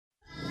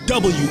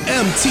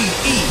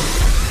WMTE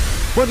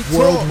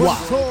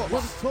Worldwide.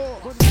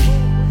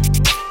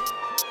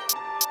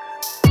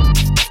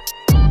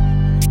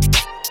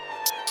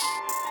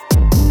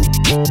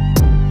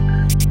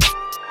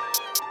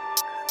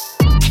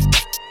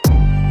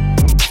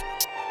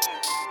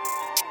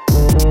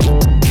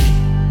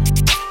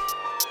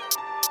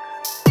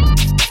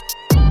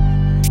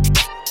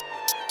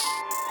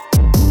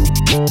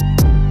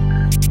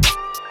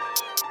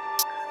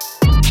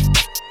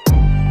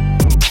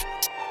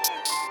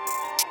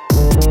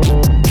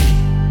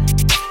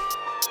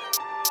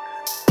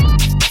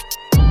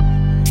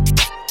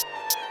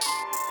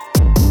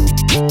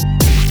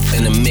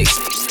 In the mix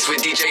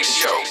with DJ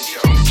Show.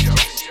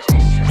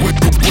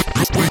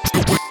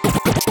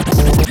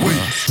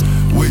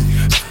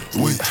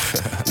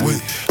 Wait.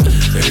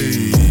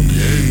 Hey.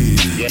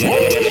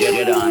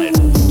 Get on it.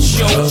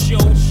 Show. Oh,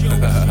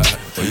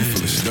 you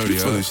feeling sturdy,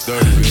 huh?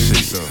 Baby.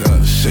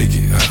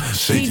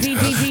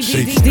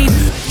 Shake it.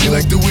 She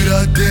like the way that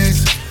I dance.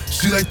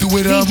 She like the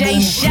way that I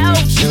move.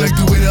 She like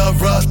the way that I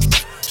rock.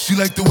 She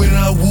like the way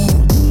that I woo.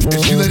 And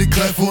she let it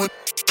clap for it.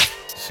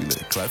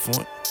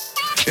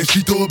 And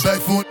she throw it back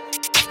for it.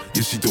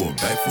 Yeah, she throw it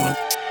back for it.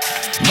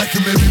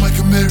 Michael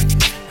Mary.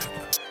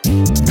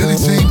 Billie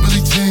Jean.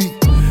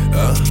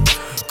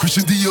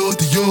 Christian Dior.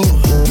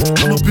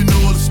 I'm up in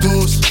all the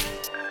stores.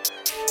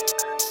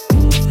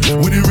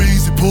 When it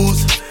rains, it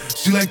pours.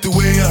 She like the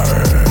way I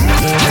heard.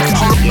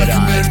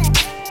 Michael Mary.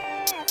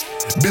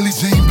 Billie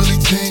Jean.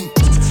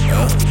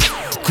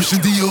 Christian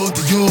Dior.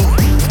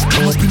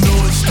 I'm up in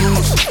all the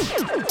stores.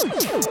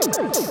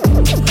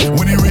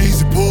 When it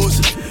rains, it pours.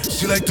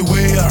 She like the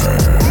way I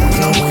heard.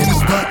 When I walk in the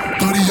spot,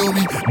 30 on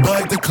me.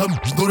 Buy the club,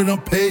 know that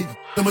I'm paid.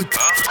 I'ma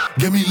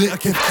get me lit, I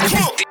can't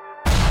focus.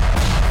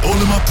 All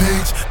in my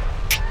page.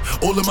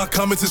 All of my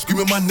comments are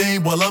screaming my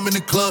name while I'm in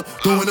the club,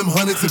 throwing them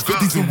hundreds and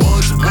fifties and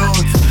ones.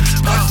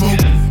 I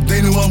smoke,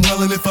 they know I'm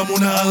wildin'. If I'm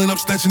on the island, I'm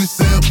snatching his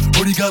cell.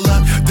 Brody got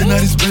locked, the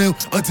night is bail.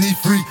 Until he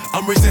free,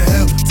 I'm raising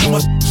hell. Tell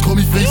my call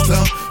me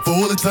FaceTime. For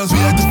all the times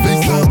we had to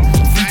FaceTime.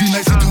 3D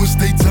nights, I do a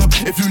state time.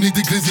 If you need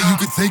the glizzy, you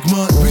can take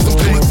mine. Please don't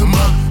come up to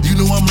mine. You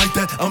know I'm like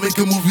that, I'll make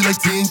a movie like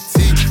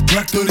TNT.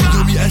 Black 30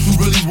 on me, ask who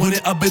really want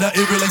it. I bet I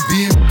air it like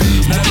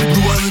DMB. Now the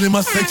Blue Island in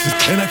my section,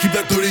 and I keep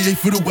that 38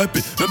 for the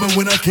weapon. Remember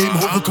when I came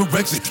home for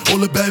correction? All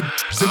the bad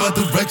in my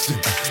direction.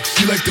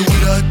 She like the way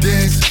that I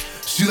dance.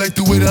 She like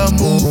the way that I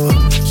move.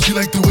 She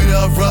like the way that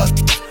I rock.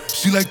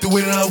 She like the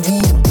way that I woo.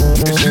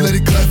 And she let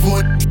it clap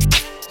for it.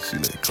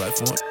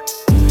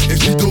 And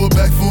she throw it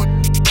back for it.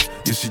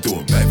 Yeah, she throw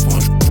it back for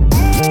it.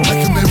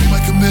 Michael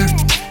Mary.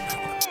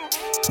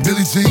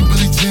 Billie Jean.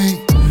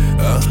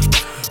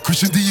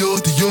 Christian Dior.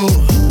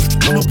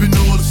 I'm up in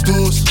all the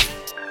stores.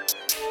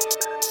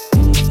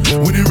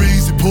 When it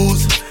rains, it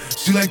pours.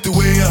 She like the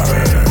way I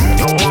heard.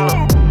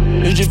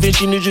 New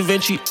Da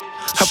Vinci.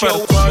 Hop out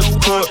the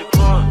court.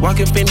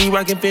 Rockin'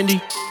 Fendi.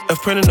 A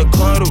friend in the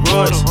car, the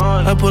Royce.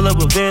 I pull up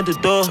a van to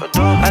door.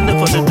 I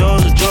lift up the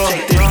doors of jaw.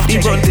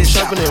 These brothers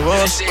shopping at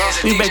Ross.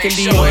 We back in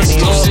Dior.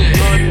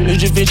 New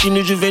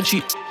Da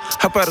Vinci.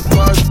 Hop out the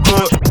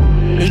court.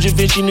 New Da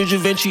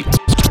Vinci.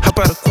 Hop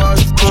out the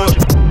court.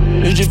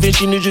 New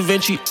Da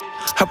Vinci.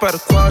 Hop out the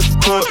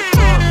court.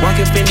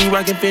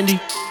 Rockin' Fendi.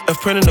 A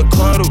friend in the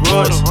car, the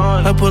Royce.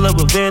 I pull up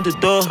a van to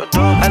door.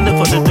 I lift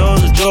up the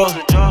doors of jaw.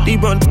 These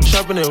brothers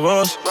shopping at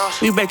Ross.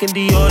 We back in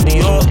Dior.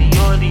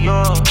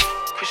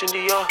 Christian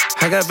Dior.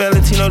 I got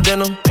Valentino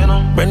denim.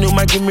 Brand new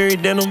Michael Mary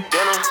denim.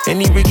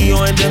 Any Ricky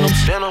on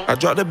denims. I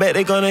drop the bat,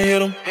 they gonna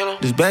hit him.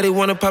 This baddie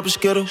wanna pop a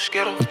skittle.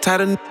 I'm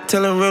tired of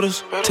telling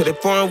riddles. Till they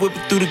foreign whip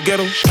it through the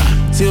ghetto.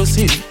 Steel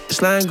City,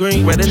 it's lime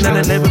green. Red and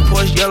 911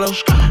 Porsche yellow.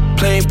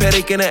 Plain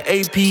Patek in the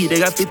AP. They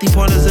got 50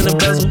 pointers in the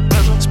bezel.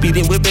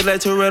 Speeding whip it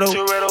like Toretto.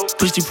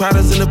 Push the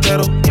products in the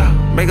pedal.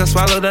 Make her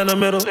swallow down the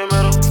middle.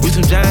 We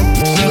some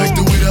giants. She like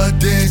the way that I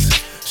dance.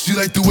 She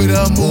like the way that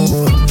I move.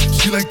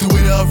 She like the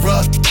way that I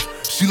rock.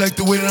 She like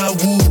the way that I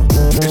woo.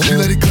 And she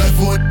let it clap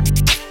for it.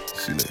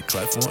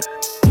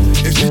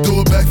 And she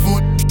throw it back for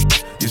it.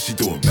 Yeah, she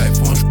throw it back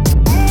for it.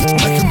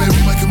 Michael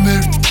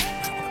Mary.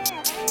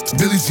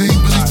 Billie Jean.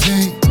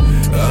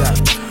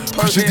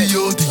 Christian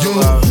Dior.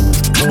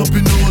 I'm up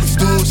in all the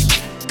stores.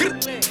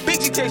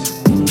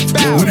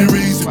 When it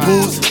rains, it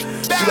pours.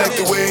 She like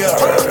the way I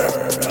heard.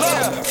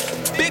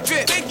 Big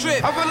drip.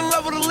 I fell in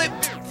love with a lip.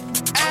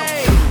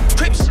 Ayy,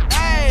 Crips.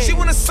 Ayy, she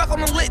wanna suck on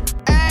the lip.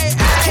 Ayy.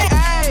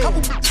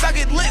 Couple bitches I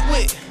get lit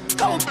with.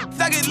 I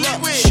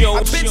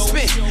been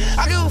spit.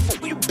 I give a fuck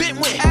who you been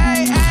with.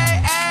 Ayy.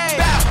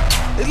 Bow.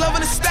 They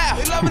loving the style.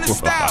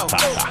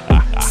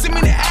 Send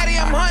me the Addy,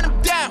 I'm hunting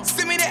them down.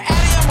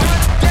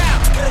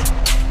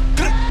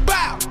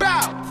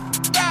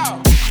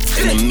 Bow.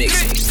 In the mix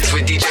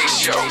with DJ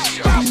Show.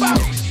 Bow.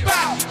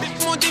 Big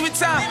more demon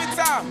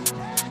time.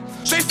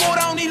 Straightforward,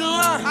 I don't need a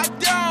line. I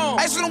don't.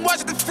 I just wanna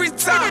watch it the free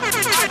time.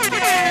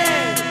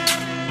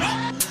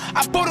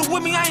 I bought it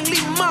with me, I ain't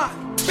leaving mine.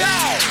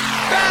 Bow.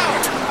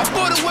 I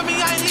bought it with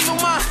me, I ain't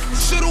leaving mine.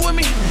 Shoot it with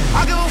me.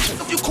 I give a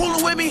fuck if you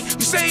coolin' with me.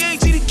 You say you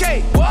ain't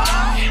GDK.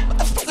 What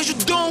the fuck is you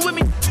doing with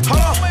me?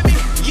 Hold on with me.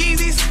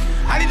 Yeezys.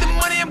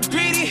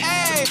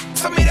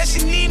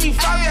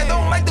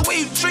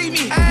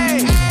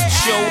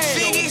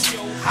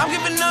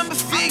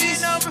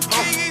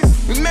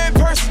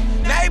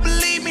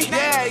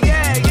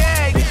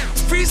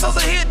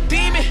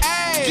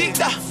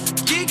 Geeked out,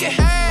 geeking.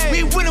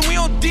 We winning, we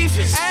on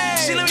defense.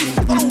 She let me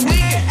f on the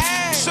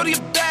weekend. Shorty a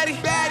baddie.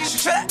 She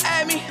try to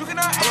add me. You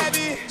cannot add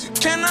me. She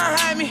cannot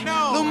hide me.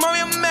 Little mommy,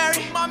 I'm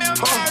married.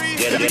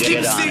 Let me keep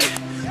it secret.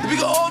 We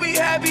can all be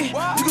happy.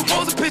 You can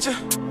pose a picture,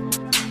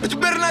 but you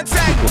better not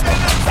tag me.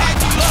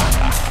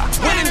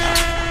 Winning,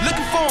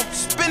 looking for him,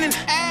 spinning.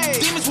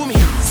 Demons with me,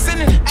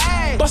 sinning.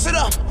 Bust it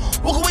up,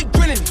 walk away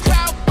grinning.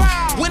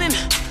 Winning,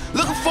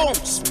 looking for him,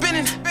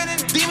 spinning.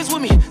 Demons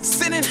with me,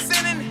 sinning.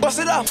 Bust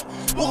it up,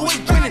 walk away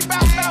grinning.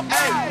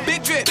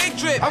 Big drip.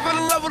 I fell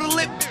in love with a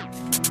lip.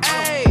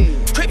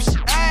 Crips,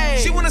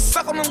 she wanna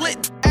suck on the lip.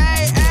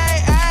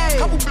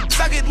 Couple bitches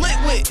I get lit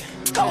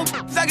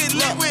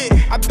with.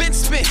 I been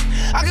spit.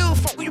 I give a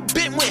fuck who you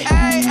been with.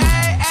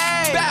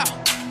 Bow.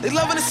 They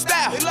loving the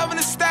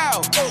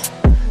style.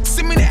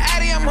 Send me the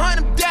Addy, I'm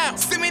hunting them down.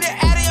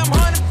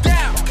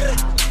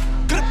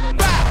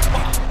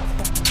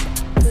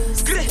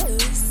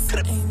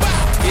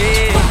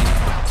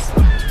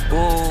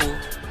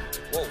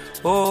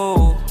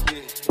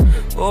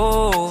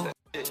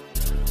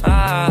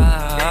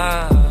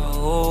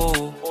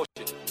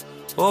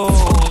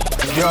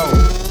 Yeah.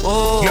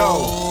 Yo,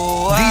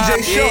 DJ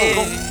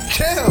Show,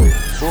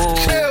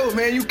 chill,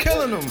 man, you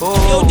killing them.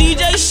 Yo,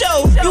 DJ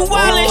Show, you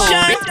wildin',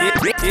 Shine.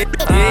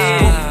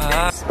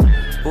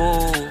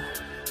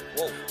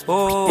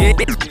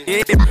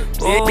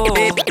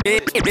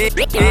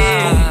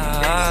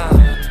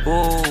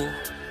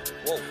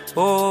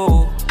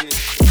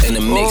 In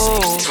the mix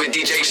with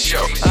DJ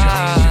Show.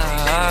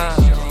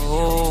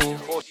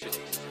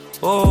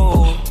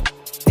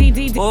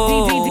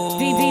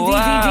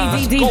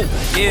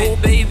 Yeah,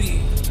 baby.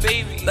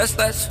 Let's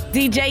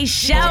DJ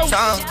Show.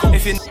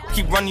 If you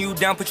keep running you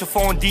down, put your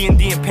phone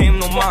D&D and pay him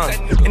no mind.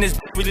 And this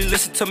really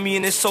listen to me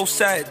and it's so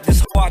sad.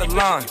 This out of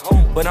line.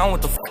 But I don't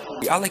want the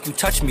I like you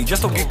touch me,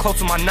 just don't get close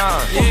to my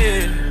nine.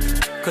 Yeah,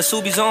 cause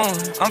Subi's on,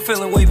 I'm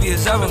feeling wavy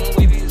as ever.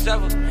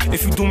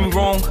 If you do me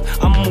wrong,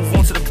 I'ma move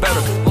on to the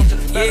better.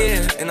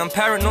 Yeah, and I'm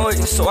paranoid,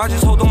 so I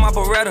just hold on my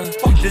Beretta.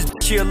 This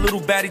bitch here,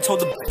 little baddie,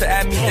 told the to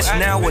add me, it's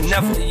now or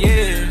never.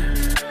 Yeah,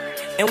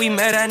 and we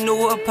met at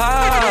New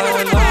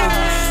Apollo,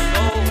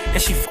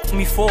 and she fucked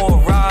me for a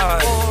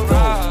ride.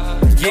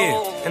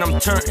 Yeah, and I'm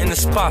turned in the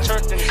spot.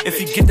 If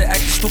you get to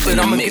acting stupid,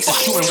 I'ma get to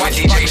shooting. Watch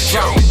DJ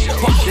Show.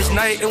 This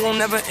night, it won't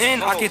never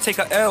end. I can't take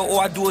a L, all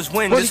I do is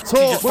win. This she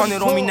just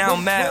fronted on me, now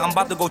I'm mad. I'm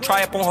about to go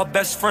try up on her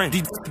best friend.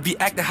 These be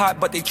acting hot,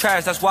 but they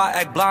trash. That's why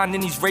I act blind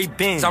in these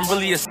Ray-Bans. I'm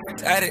really a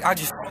addict. I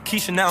just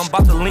Keisha now. I'm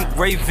about to link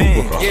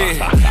Raven.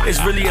 Yeah, it's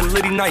really a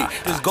litty night.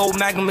 This gold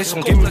Magnum is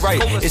gon' get me right.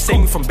 It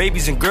saved me from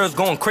babies and girls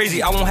going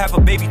crazy. I won't have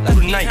a baby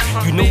through the night.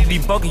 You know we be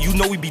bugging, you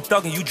know we be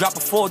thugging. You drop a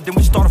 4, then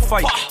we start a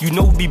fight. You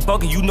know we be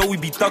bugging, you know we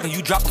be thugging.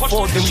 You drop a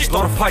 4, then we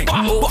start a fight.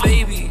 Oh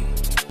baby,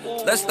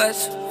 let's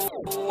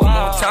one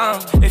more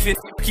time. If you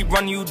keep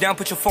running you down,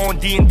 put your phone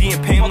D&D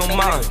and pay him no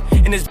mind.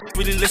 And this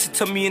really listen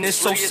to me and it's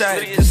so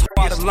sad. This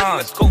out of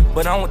line.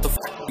 But I don't want the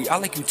I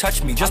like you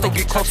touch me, just don't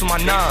get close to my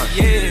nine.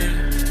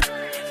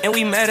 Yeah, and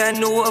we met at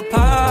New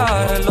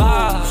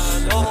Apollo,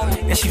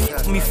 and she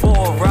fucked me for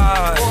a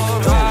ride.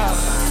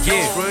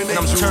 Yeah, and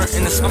I'm turned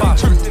in the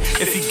spot.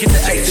 If you get the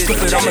act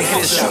stupid, I'ma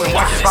get it shooting.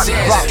 Watch it,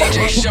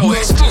 DJ Show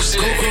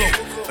exclusive.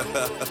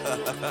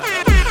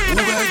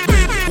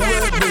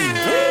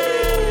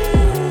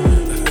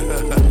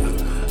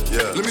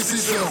 Yeah. Let me see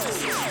some.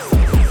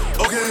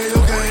 Okay.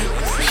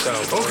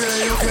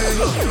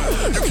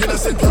 You cannot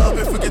sit pop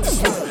and forget the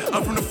smoke.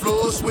 I'm from the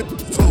floors with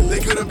toe. They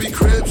couldn't be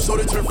cribs, so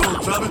they turn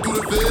folk. Driving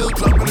through the Ville,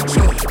 dropping the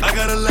choke. I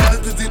got a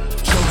laugh cause they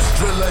jokes.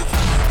 Drill like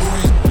who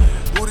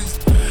these?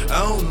 I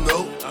don't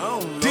know.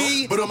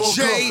 But I'm on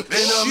go.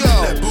 And I'm in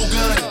that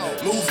Bugatti,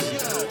 moving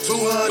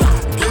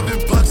 200,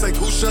 giving bucks like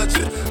who shot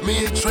you?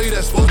 Me and Trey,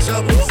 that's 4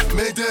 choppers.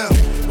 Man down.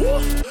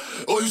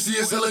 All you see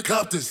is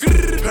helicopters.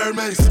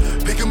 Paramedics,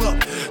 pick him up.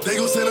 They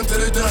gon' send him to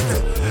the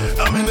doctor.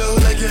 I'm in the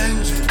hood like an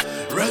engine.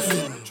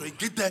 Revving. Trey,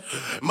 get that.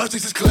 My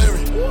chicks is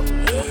clearing.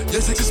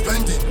 Yes, it's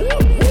suspended.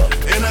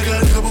 And I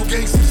got a couple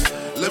gangsters.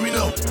 Let me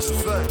know. That's a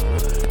fact.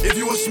 If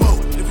you want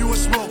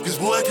smoke, cause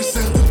boy, I can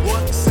send them.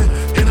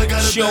 And I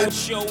got a bad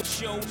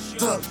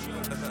up.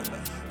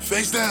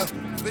 Face down.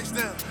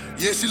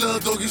 Yeah, she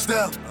love doggy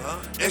style.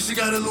 And she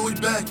got a Louis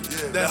back.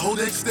 That whole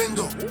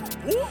extendo.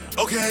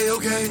 Okay.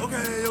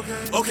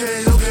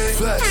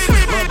 Flex.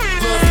 My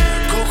love,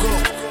 Coco.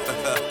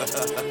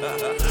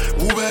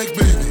 Woo back,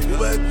 baby.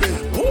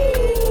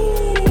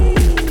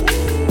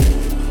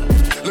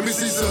 Let me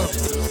see some.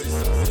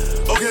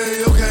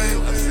 Okay.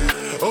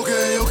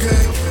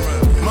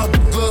 My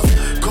love,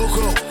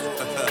 Coco.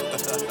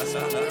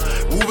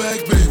 Woo back,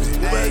 baby.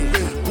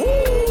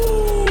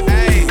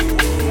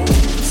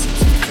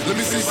 Let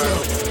me see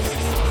some.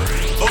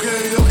 Okay.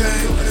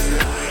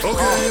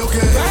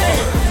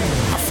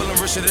 I'm feeling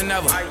richer than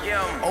ever.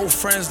 Old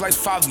friends like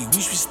Favi,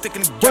 we should be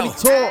sticking together.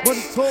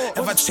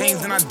 If I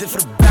change, then I did for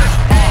the better.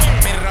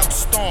 Made it out the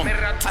storm.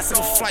 I said a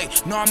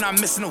flight. No, I'm not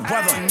missing the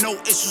weather. No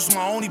issues,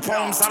 my only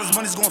problem is how this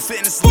money's gonna fit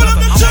in this leather.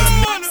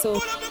 I'm on a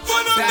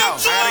bow,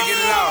 I gotta get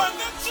it out.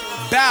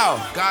 Bow,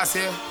 God's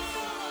here.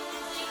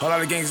 Whole lot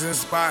of gangsters in the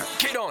spot.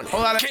 Get on it. Whole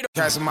lot of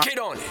cats in my. Get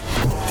on it.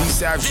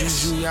 D-Sap,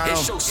 Giuliano.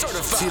 It's show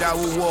certified. See that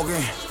we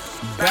walking.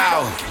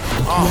 Bow.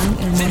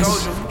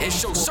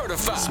 It's show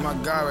certified. That's my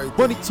guy right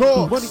there. Money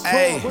talk.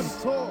 Hey.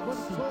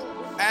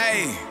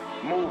 Hey.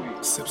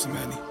 Sip some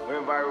Henny.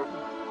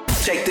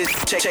 Check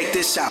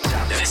this out.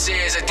 This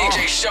is a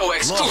DJ Show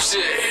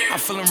exclusive. I'm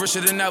feeling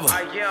richer than ever.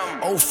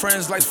 Old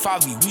friends like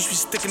Favi, we should be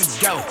sticking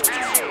together.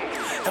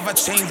 If I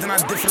change, then I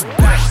did for the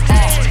better.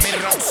 Made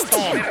it out the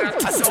storm.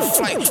 I took a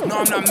flight. No,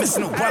 I'm not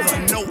missing the weather.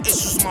 No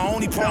issues. My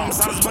only problem is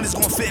how this money's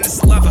gonna fit in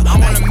this leather.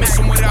 I'm on a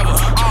mission, whatever.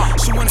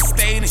 She wanna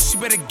stay, then she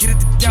better get it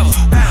together.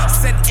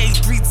 Said A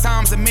 3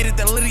 times and made it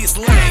the littiest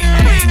letter.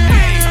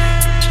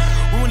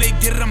 When they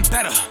get it, I'm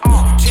better.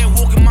 Can't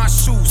walk in my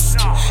shoes.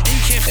 And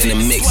you can't fit In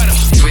the mix sweater.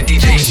 with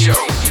DJ Show.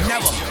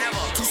 Never.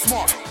 Too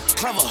smart.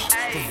 Clever.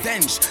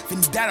 Revenge.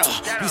 Vendetta.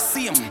 We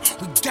see him.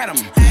 We get him.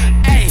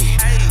 Ayy.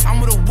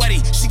 I'm with a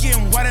wetty. She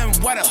getting wetter and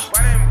wetter.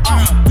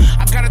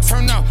 I gotta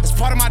turn up. It's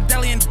part of my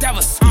daily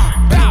endeavors.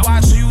 Better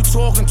watch who you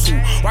talking to.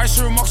 Write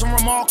your remarks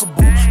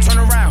unremarkable. Turn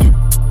around.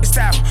 It's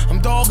that I'm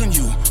dogging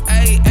you.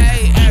 Ayy.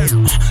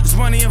 There's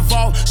money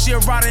involved. She a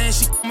rider and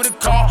she come with a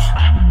car.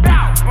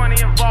 There's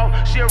money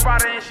involved. She a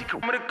rider and she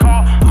come with a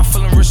car. I'm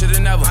feeling richer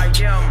than ever.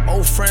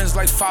 Old friends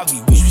like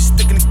Favi, we should be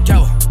sticking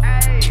together.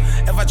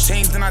 If I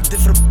change, then I did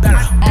for the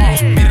better.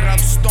 Made it out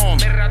the storm.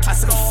 I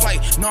took a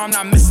flight. No, I'm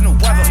not missing the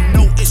weather.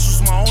 No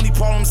issues. My only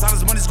problem is how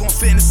this money's gonna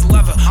fit in this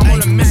leather. I'm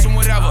on a mission,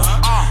 whatever.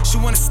 She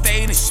wanna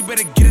stay, then she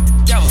better get it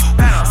together.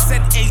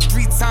 Said A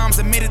 3 times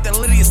and made it the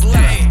littiest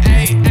letter.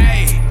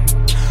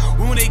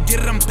 When they get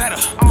it, I'm better.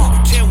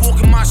 You can't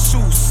walk in my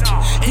shoes.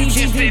 And you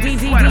can't fit in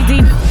the sweater.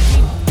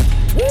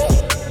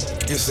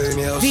 You say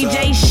the outside.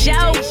 DJ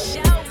Show.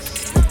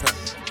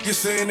 You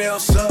say the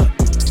outside.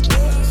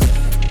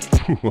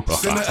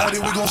 Send the Addy,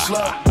 we gon'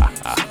 slide.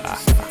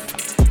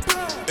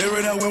 Air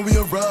it out when we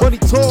arrive. Money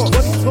talk.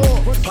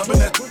 Poppin'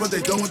 that, but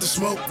they done with the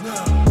smoke.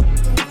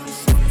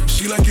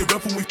 She like it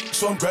rough when we,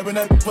 so I'm grabbing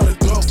that for the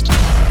throat.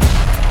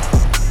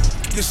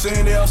 You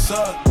saying they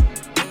outside.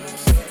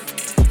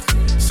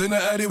 Send the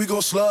Addy, we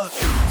gon' slide.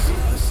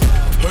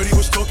 Heard he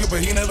was talking,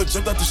 but he never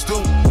jumped out the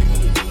stool.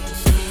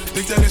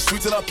 Think that it's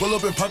sweet till I pull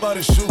up and pop out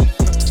his shoe.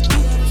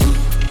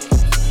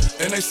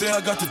 And they say I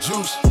got the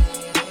juice.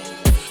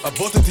 I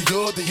bought the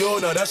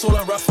Dior, now that's all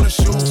I rock for the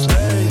shoes.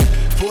 Hey,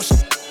 push,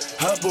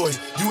 hot boy,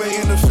 you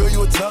ain't in the field,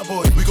 you a top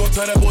boy. We gon'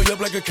 tie that boy up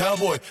like a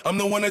cowboy. I'm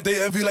the one that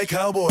they envy like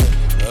cowboy.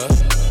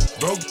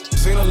 Broke,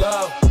 ain't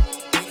allowed.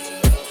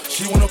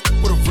 She wanna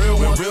with a real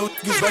one, real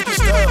niggas like the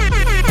style.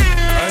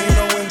 I ain't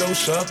no window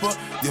shopper,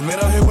 you man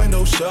out here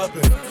window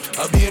shopping.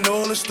 I be in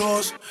all the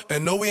stores,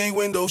 and no we ain't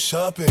window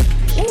shopping.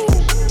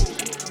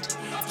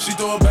 She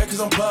throw it back cause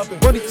I'm popping.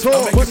 I make it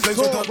flex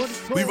with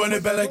her, we run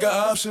it back like an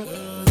option.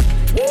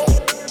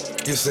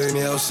 You saying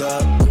the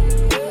outside.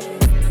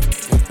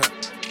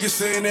 You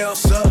saying the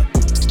outside.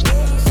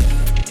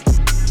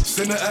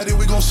 Send the Addy,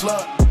 we gon'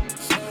 slide.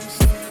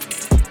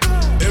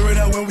 Air it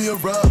out when we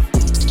arrive.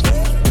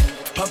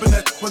 Poppin'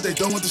 that, but they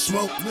done with the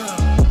smoke.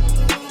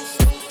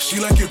 She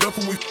like it rough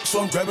when we,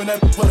 so I'm grabbing that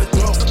for the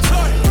throat.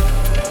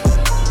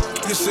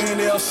 You saying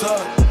the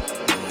outside.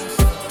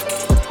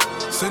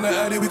 Send the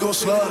Addy, we gon'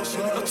 slide.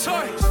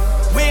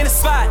 We in the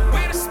spot.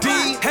 D,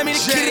 hand me the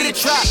key to the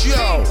trap.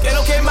 Get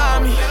okay,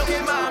 mommy.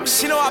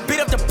 She know I beat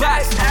up the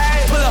box.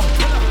 Pull up,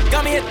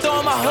 got me here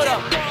throwing my hood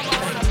up.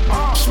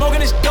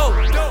 Smoking this dope,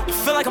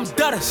 feel like I'm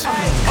Dutters.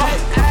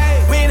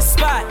 We in the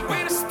spot.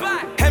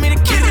 Hand me the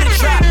key to the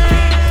trap.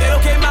 Get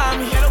okay,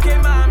 mommy.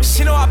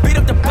 She know I beat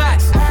up the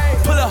box.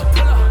 Pull up,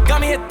 got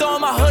me here throwing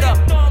my hood up.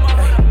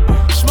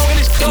 Smoking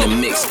this dope. In the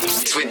mix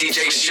with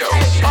DJ Show.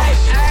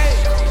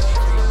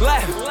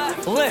 Left,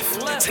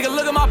 lift, take a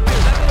look at my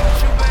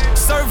bitch.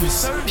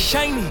 Service,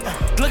 shiny,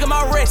 look at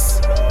my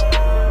wrist.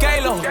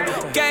 Galo,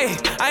 gay,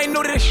 I ain't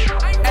new to this shit.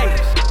 Ay,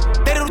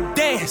 they do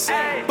dance,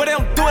 but they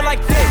don't do it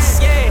like this.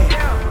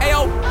 Yeah,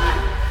 ayo,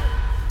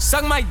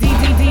 suck my D.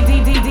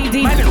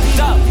 My niggas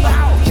up,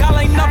 y'all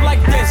ain't up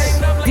like this.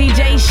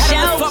 DJ Had to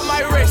Show. fuck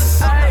my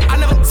wrist. I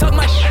never tuck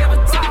my shit.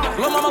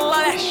 Lil' mama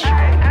love that shit.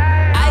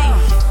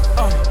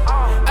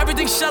 Ay,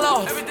 everything shut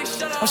off.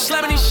 I'm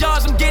slamming these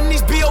shards, I'm getting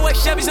these BOX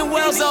Chevys and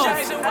Wells off.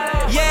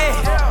 Yeah,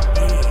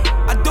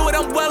 I do it,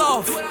 I'm well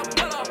off.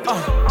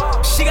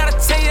 She got a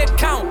 10-year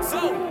account.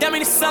 That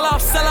mean to sell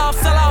off.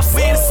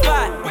 We in the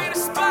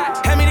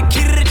spot. Hand me the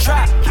key to the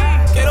trap.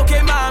 Get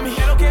okay, mommy.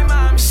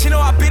 She know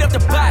I beat up the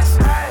box.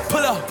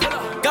 Pull up,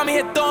 got me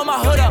here throwing my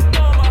hood up.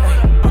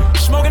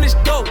 Smoking this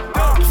dope,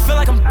 feel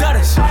like I'm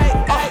Dutters.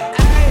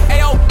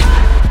 Ayo,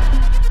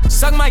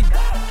 suck my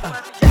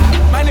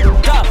nigga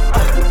up.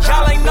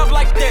 Y'all ain't up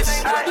like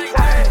this.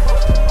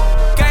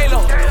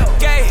 Galo,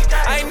 gay,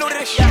 I ain't new to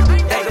this shit.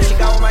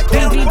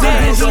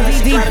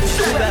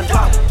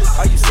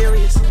 Are you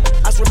serious?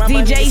 I swear my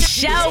money DJ is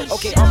Show.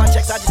 Okay, all my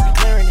checks, I just be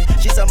clearing it.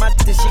 She suck my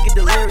then she get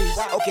delirious.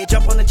 Okay,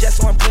 jump on the jet,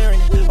 so I'm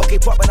clearing it. Okay,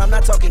 pop, but I'm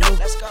not talking new.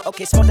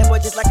 Okay, smoke that boy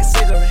just like a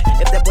cigarette.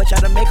 If that boy try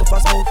to make a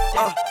fuss move,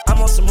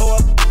 I'm on some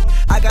whore.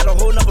 I got a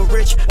whole number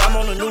rich. I'm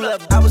on a new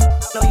level. I was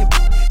on you.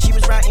 She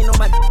was riding on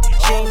my.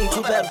 She ain't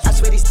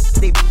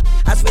they.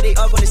 I swear they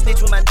all gonna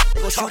snitch with my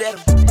they gon' shoot at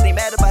them. They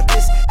mad about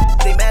this,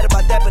 they mad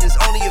about that, but it's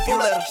only if you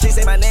let them. She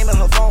say my name in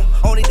her phone.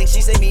 Only thing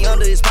she say me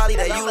under is probably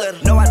that you let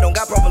her. No, I don't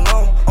got proper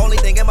loan. Only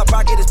thing in my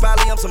pocket is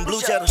probably some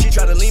blue cheddar. She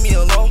try to leave me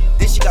alone.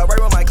 Then she got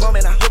right with my clone,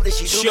 and I hope that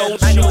she do better.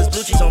 I know it's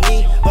blue cheese on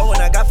me, but when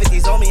I got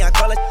 50s on me, I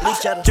call it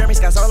loose cheddar. Jeremy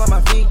Scott's all on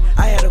my feet.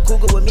 I had a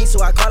cougar with me,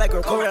 so I call that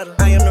girl Coretta.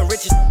 I am the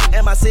richest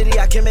in my city.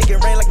 I can make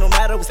it rain like no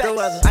matter what's the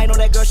weather. I know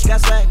that girl, she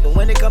got swag, but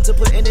when it comes to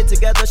putting it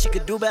together, she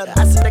could do better.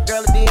 I sent that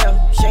girl a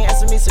DM. She ain't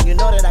answer me, so you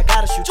know that I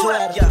gotta shoot two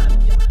at her.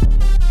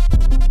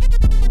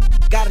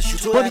 Gotta shoot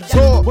two at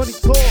her.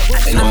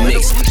 In the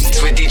mix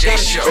with DJ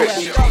Show.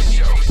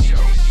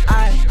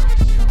 I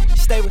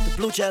stay with the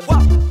blue cheddar.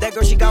 That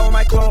girl, she got with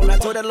my clone. I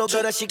told that little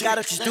girl that she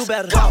gotta just do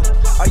better.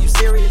 Are you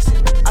serious?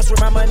 I swear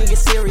my money is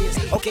serious.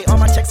 Okay, all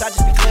my checks, I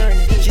just be clearing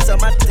it. She saw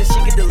my then she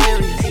get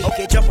delirious.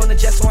 Okay, jump on the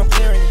jet, so I'm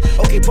clearing it.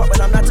 Okay, pop,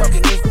 but I'm not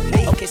talking me.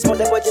 Okay, smoke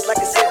that boy just like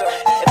a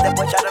cigarette. If that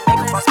boy try to make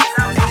a fuss,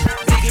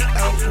 take it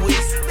out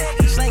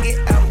west, slang it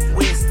out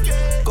west.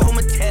 Go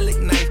metallic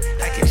knife,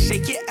 I can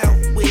shake it out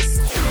west.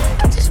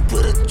 I just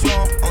put a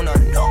drum on a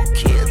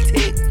no-kill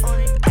tick.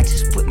 I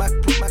just put my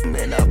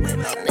man up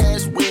and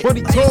that's wet. I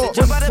used to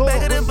jump out the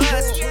back of the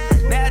bus,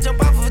 now I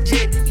jump off of a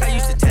jet. I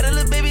used to tell the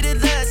little baby to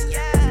lust,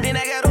 then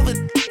I got over.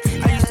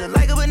 I used to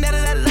like her, but now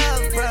that I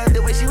love her,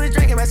 the way she was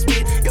drinking my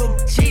spit, yo,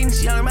 cheating,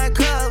 she on my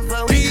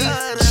cover.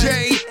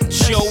 DJ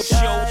Show.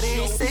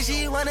 Say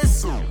she wanna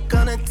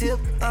gonna tip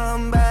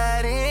on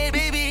body,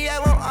 baby, I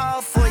want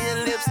all for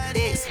your lips.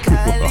 It's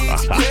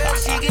college girl,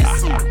 she can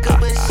soak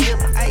up a ship.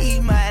 I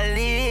eat my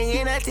leg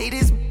and I take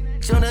this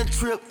on a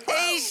trip.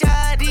 Hey,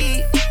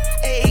 shawty,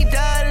 hey,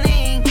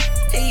 darling,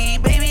 hey,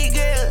 baby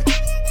girl,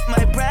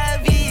 my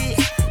private.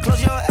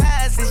 Close your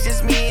eyes, it's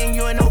just me and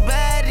you and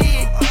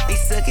nobody. They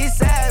suck it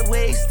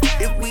sideways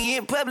if we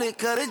in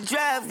public or the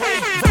driveway.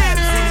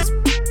 Vibes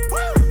in this,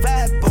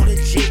 vibe on the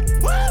chick,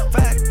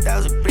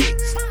 5,000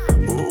 bricks.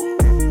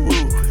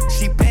 Ooh,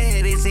 she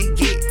bad as it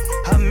get.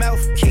 Her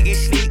mouth kicking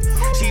sleep.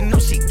 She know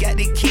she got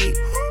the kid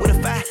with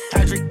a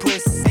 500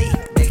 puss. Hey,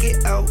 make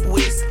it out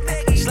west,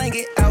 slang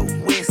it out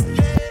west.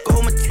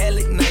 Go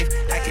metallic knife,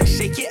 I can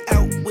shake it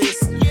out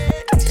west.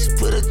 I just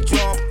put a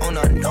drum on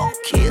a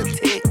no-kill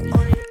tick.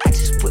 I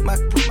just put my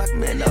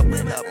man up,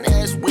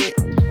 that's wet.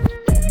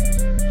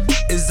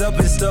 It's up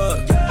and stuck.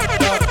 You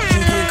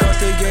can cross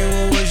the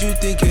game, what was you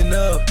thinking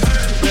of?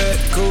 Red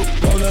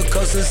coupe, roller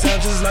coaster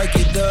sound just like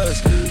it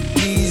does.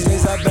 These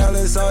days I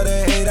balance all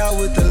the hate out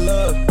with the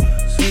love.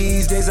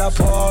 These days I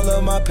pour all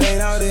of my pain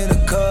out in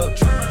a cup.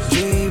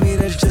 Dreamy,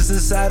 that's just a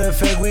side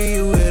effect when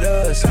you with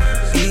us.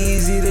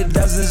 Easy, the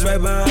dozens right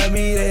behind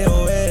me, they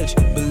on edge.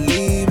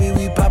 Believe me,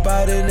 we pop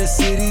out in the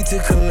city to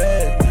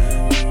collect.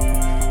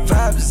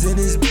 Vibes in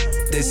this,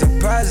 they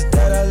surprised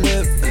that I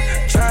live.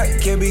 Try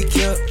can be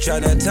killed, try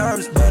that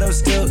times, but I'm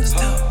still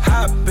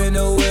hop in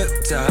the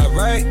whip, to hop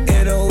right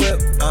in the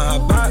whip.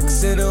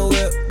 Box in the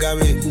whip, got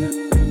me.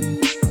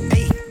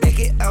 Hey, make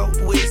it out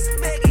west,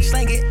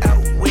 slang it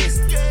out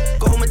west.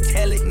 Go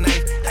metallic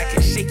knife, I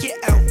can shake it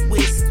out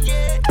west.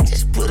 I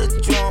just put a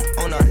drum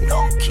on a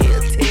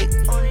no-kill tick.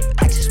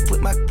 I just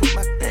put my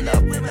man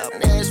up,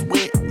 that's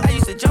wet. I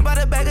used to jump out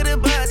the back of the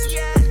bus,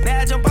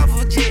 now I jump off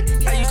of a jet.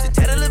 I used to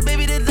tell the little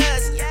baby to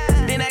lust,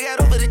 then I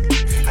got over the.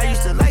 I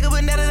used to like her,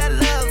 but now that I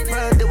love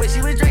her, the way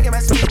she was drinking my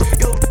spit,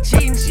 yo,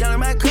 cheating, she on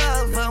my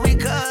cover, we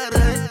cut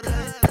her.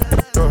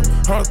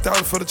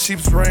 100,000 for the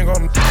cheapest ring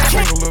on the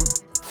finger, look.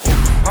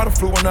 I done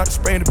flew one out to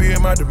Spain to be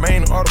in my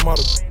domain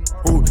automata.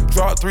 Ooh,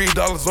 dropped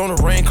 $3 on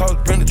the ring, cause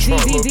it's been the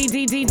truck.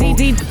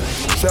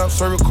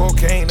 Self-service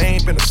cocaine, they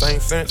ain't been the same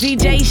since.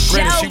 DJ Show.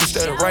 Granted, she was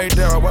standing right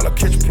there while I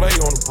catch play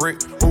on the brick.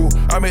 Ooh,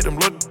 I made them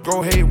look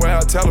go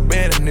haywire,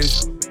 Taliban in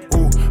this.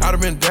 Ooh, I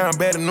done been down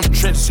bad in them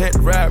trenches, had to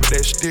ride with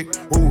that stick.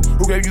 Ooh,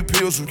 who gave you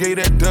pills, who gave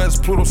that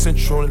dust? Pluto sent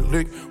you on the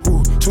lick.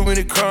 Ooh, too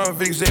many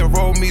convicts, they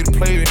rolled me to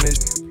play in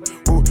this.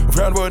 Ooh,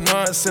 round about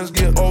nonsense,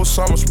 get old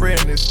summer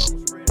spreading this.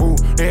 Ooh,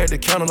 they had the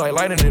counter like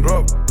lighting it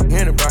up.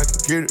 Anybody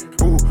can get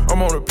it. Ooh,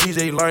 I'm on a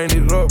PJ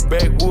lighting it up.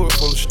 Backwood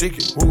full of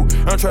sticky. Ooh,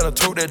 I'm trying to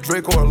tote that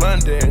Draco or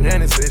London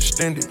and it's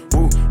extended.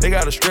 Ooh, they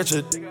got a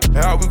stretcher.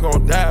 How we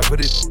gon' die for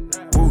this?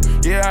 Ooh,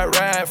 yeah, I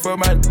ride for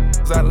my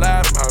I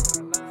lie to my.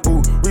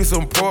 Ooh, we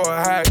some poor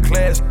high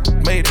class,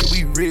 made it,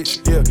 we rich.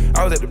 Yeah,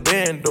 I was at the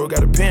band though,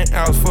 got a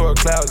penthouse for a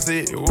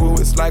closet. Ooh,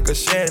 it's like a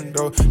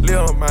shando,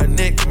 live on my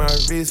neck, my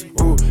wrist.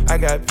 Ooh, I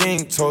got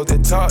pink toes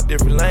that talk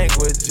different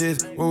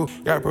languages. Ooh,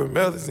 got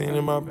promethazine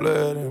in my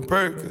blood and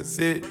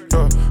Percocet.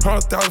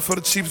 100,000 for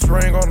the cheapest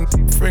ring on the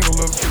finger,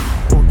 look.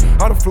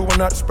 Ooh, I done flew one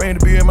out to Spain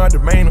to be in my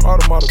domain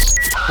automata.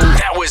 Ooh,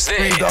 that was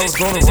then.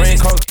 $3 on the ring,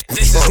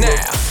 This is now.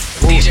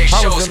 DJ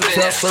Show's been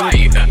that fire.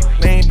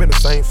 They ain't been the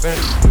same since.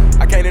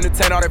 I can't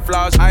entertain all that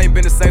flaws. I ain't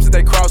been the same since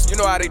they crossed. You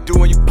know how they do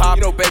when you pop.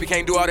 You know, baby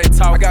can't do all that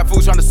talk. I got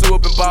fools trying to sue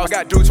up and boss. I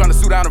got dudes trying to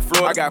sue down the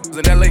floor. I got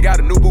in LA, got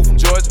a new boo from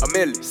Georgia, a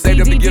million.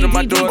 Saved up to get on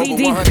my door. Over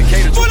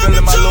 100K to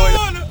feeling my lawyer.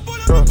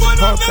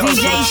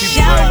 DJ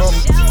Show.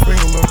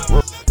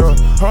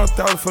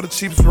 100,000 for the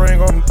cheapest ring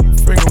on the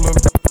finger, look.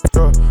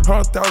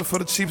 100,000 for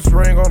the cheapest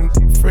ring on the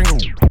finger.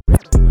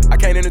 I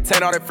can't entertain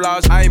entertain all their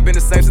flaws. I ain't been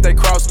the same since they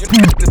crossed.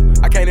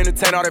 I can't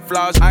entertain all their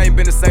flaws. I ain't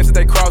been the same since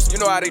they crossed. You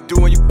know how they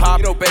do when you pop.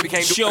 You know, baby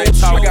can't do what they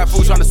talk. I got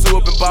fools trying to sue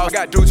up and boss. I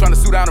got dudes trying to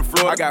sue down the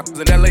floor. I got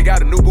in LA,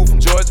 got a new boo from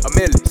Georgia. $1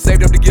 million.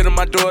 Saved up to get on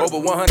my door. Over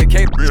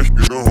 100K.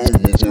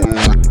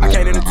 I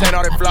can't entertain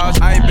all their flaws.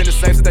 I ain't been the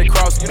same since they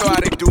crossed. You know how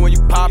they do when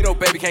you pop. You know,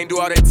 baby can't do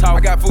all that talk. I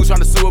got fools trying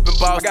to sue up and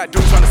boss. I got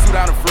dudes trying to sue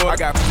down the floor. I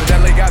got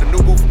in LA, got a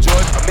new boo from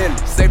Georgia. $1 million.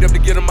 Saved up to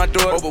get on my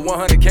door. Over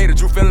 100K. The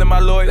Drew feeling my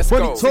Lloyd. Let's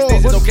go. These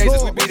digits okay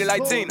since we beat it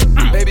like Tina.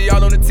 Baby,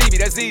 all on the TV,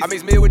 that's easy. I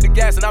mix meal with the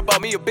gas and I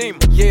bought me a Beamer.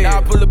 Yeah. Now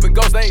I pull up and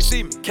ghost, they ain't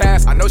see me.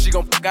 Cass, I know she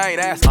gon' fuck, I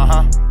ain't asking.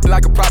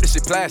 Like a prop, this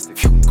shit plastic.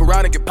 Go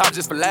around and get popped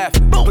just for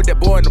laughing. Put that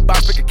boy in the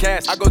box, pick a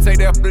cash. I go take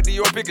that to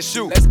Dior, pick a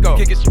shoe. Let's go.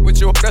 Kick it with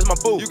you, that's my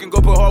boo. You can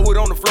go put hardwood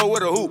on the floor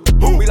with a hoop.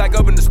 We like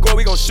up in the score,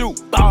 we gon' shoot.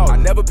 I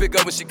never pick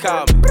up when she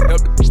call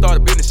me. Start a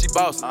business, she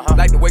boss.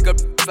 Like to wake up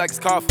like it's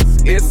coffee.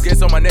 Who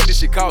gets on my neck, this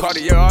shit cost.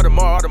 Cartier, all the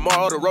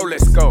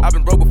Rolex. Go. I've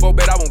been broke before,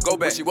 bet I won't go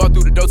back. When she walk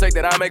through the door, take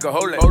that, I make a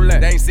hole.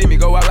 They ain't see me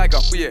go out like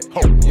a yeah.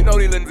 You know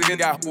these little niggas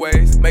got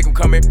ways. Make them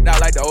come in, not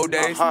like the old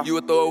days. You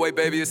a throwaway,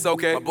 baby, it's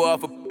okay. My boy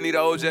off a need a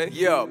OJ.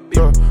 Yeah.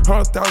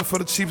 100,000 for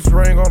the cheapest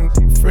ring on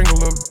the finger,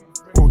 look.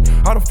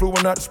 I done flew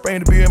one out to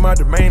Spain to be in my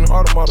domain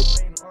automata.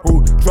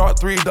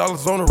 Dropped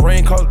 $3 on the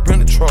rain, cause been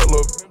the truck,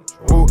 look.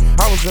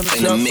 I was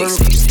in the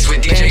mix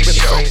with DJ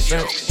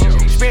Show.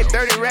 Spent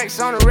 30 racks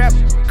on a rap,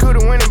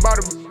 coulda went and bought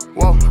a.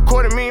 Whoa,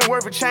 $250,000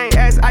 worth of chain,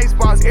 ass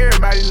icebox,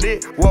 everybody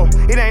lit. Whoa,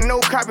 it ain't no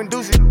copping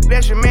deuces,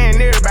 that's your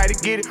man, everybody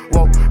get it.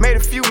 Whoa, made a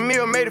few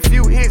mil, made a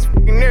few hits,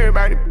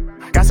 everybody.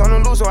 Got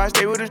something to lose, so I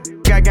stay with her.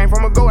 Got game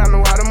from a go, I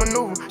know how to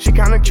maneuver. She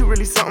kinda cute,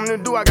 really something to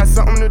do. I got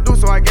something to do,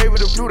 so I gave her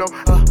the Pluto.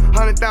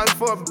 100,000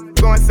 for a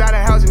go inside the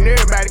house and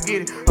everybody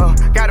get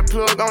it. Got a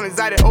plug on his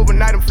eye that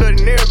overnight I'm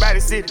flooding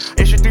everybody's city.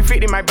 Extra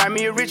 350 might buy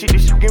me a Richie.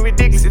 This shit getting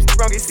ridiculous if the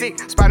get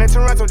sick. Spot in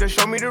Toronto, just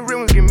show me the real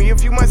ones. Give me a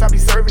few months, I'll be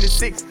serving the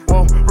 6.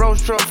 Whoa,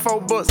 Rolls truck,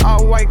 $4,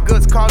 all white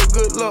guts, call it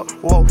good luck.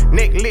 Whoa,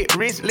 neck lit,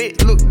 wrist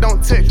lit, look,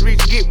 don't touch,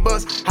 reach, get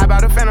bust. How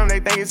about a Phantom? They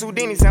think it's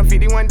Houdini.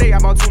 750 one day, I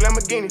bought 2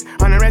 Lamborghinis.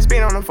 100 rand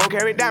spin on them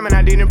 4-carat diamond.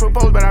 I didn't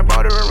propose, but I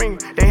brought her a ring.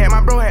 They had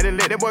my bro, had to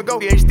let that boy go.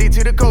 Yeah, stick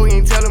to the code, he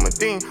ain't tell him a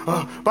thing.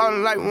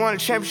 Ballin' like we won a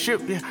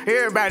championship, yeah,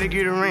 everybody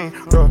get a ring.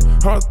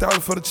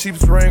 100,000 for the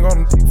cheapest ring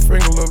on the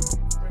finger, look.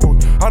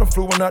 I done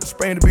flew one out to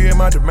Spain to be in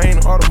my domain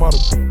automata.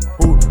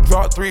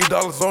 Dropped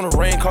 $3 on the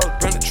rain, cause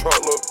been the truck,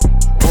 look.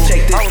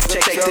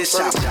 Check this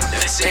out.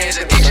 This is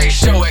a DJ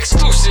Show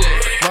exclusive.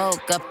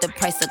 Woke up, the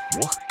price of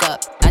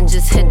up. I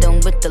just hit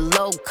them with the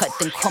low cut,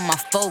 then call my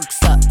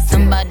folks up.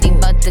 Somebody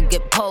about to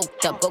get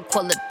poked up, go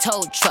call a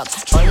tow truck.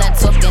 All that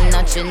talking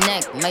out your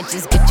neck might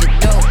just get your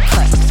throat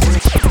cut.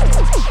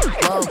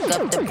 Woke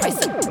up, the price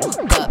of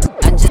up.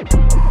 I just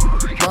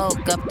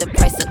woke up, the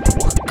price of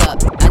up.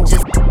 I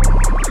just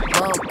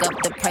woke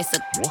up, the price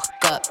of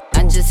up.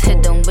 I just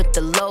hit them with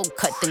the low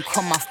cut, then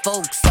call my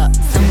folks up.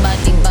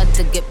 Somebody about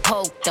to get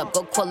poked up,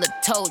 go call a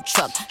tow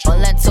truck. All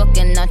that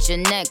talking out your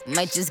neck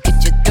might just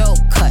get your throat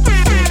cut.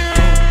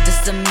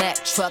 This a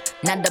Mack truck,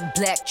 not a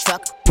black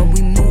truck. When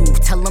we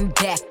move, tell them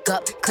back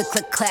up. Click,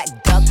 click,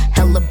 clack, duck.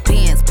 Hella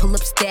bands, pull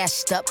up,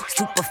 stashed up.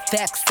 Super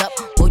facts up,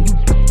 or you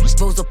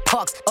Rosa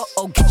Parks.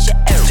 Get your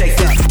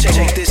air.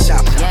 Check this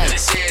out.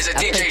 Yikes. This is a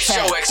DJ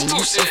Show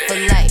exclusive. For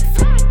life.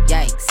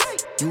 Yikes.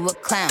 You a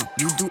clown,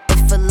 you do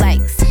it for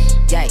likes.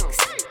 Yikes.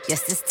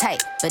 Yes, it's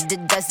tight, but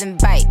it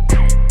doesn't bite.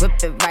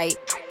 Rip it right.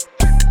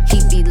 He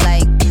be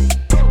like,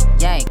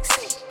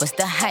 yikes. What's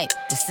the hype?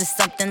 This is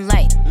something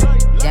light.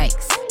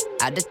 Yikes.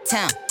 Out of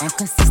town on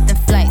consistent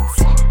flights.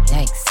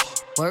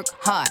 Yikes. Work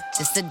hard,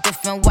 just a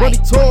different way.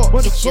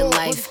 Get your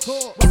life.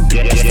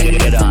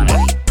 Get on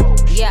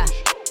it. Yeah.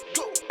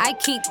 I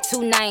keep 2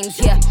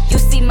 9s, yeah. You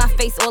see my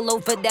face all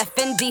over that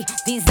Fendi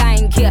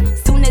design, yeah.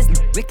 Soon as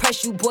we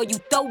press you, boy, you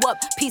throw up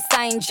peace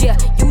signs, yeah.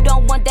 You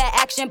don't want that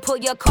action, pull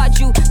your card,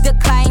 you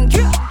decline,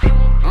 yeah.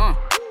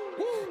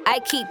 I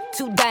keep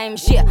 2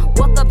 dimes, yeah.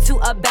 Walk up to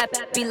a bad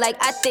be like,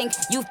 I think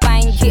you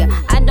fine, yeah.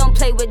 I don't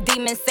play with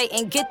demons,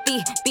 Satan, get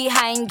thee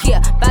behind,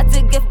 yeah. About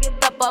to gift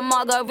up a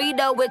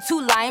margarita with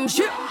 2 limes,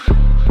 yeah.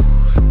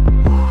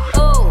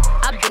 Oh,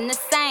 I've been the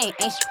same,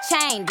 ain't shit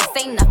changed,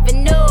 this ain't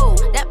nothing new.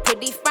 That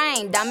pretty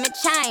frame, diamond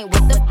chain,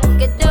 what the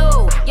fuck it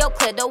do? Yo,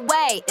 clear the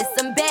way, it's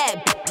some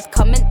bad bitches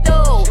coming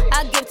through.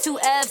 I give 2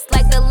 F's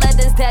like the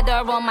letters that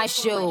are on my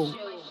shoe.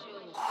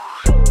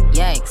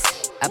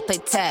 Yikes, I play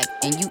tag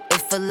and you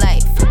it for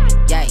life.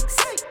 Yikes,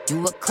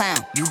 you a clown,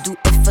 you do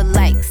it for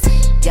likes.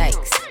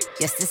 Yikes,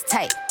 yes it's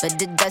tight,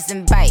 but it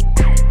doesn't bite.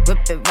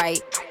 Rip it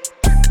right,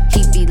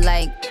 he be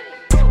like,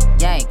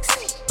 yikes.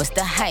 What's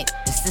the hype?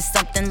 This is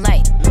something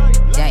light.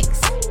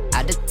 Yikes.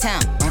 Out of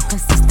town on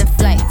consistent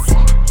flights.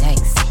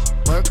 Yikes.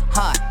 Work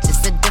hard,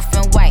 just a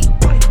different way.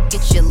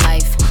 Get your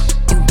life.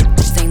 You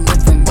just ain't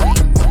living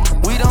right.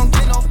 We don't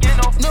get no.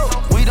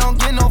 We don't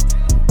get no.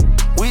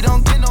 We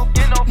don't get no.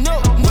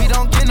 We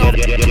don't get no.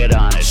 Get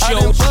on it. Out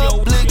in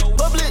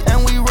public, and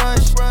we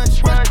rush.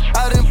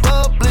 Out in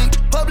public,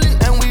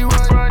 and we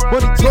run.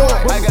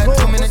 I got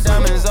too many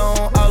diamonds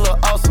on, I look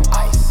awesome.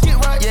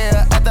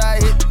 Yeah, after I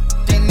hit,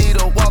 they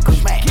need a walker.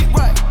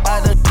 I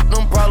done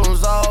them problems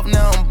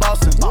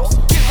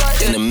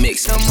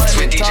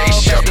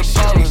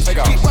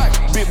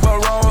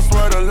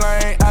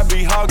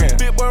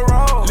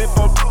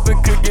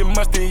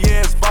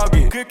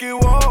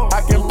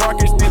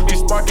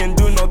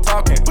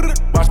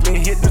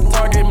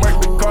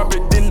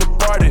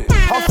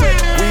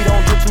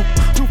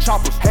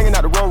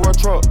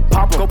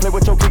play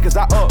with your kid cause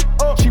I up.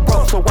 She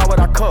broke, so why would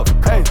I cup?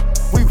 Hey,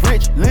 we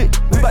rich, lit,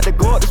 we bout to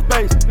go up to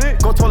space.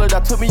 Go told her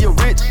that took me a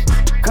rich,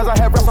 cause I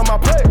had rest on my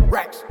plate.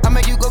 I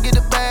make you go get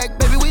the bag,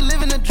 baby, we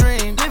living a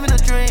dream, living a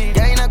dream.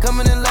 Gang not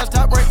coming in last,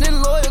 top rank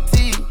in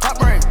loyalty. Top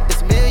rank,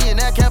 it's a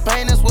millionaire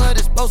campaign, that's what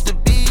it's supposed to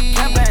be.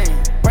 Campaign,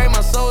 pray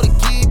my soul to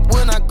keep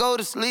when I go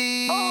to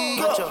sleep.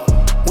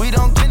 We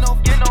don't get no,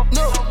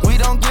 no, we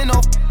don't get no,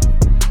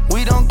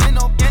 we don't get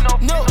no,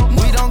 no,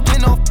 we don't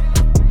get no.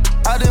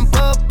 Out in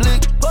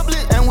public,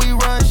 and we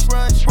rush.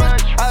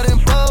 Out in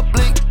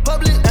public,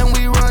 and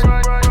we run.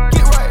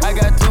 Get right. I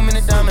got too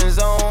many diamonds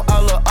on,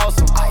 I look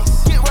awesome.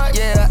 Get right.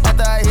 Yeah,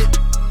 after I hit,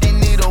 they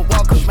need a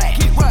walker.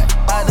 Get right.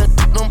 I done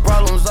them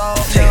problems all.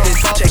 Check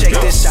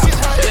this out.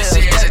 This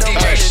is a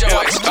DJ show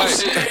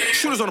exclusive.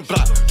 Shooters on the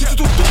block, get to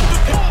do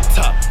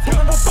top.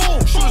 Boom, boom,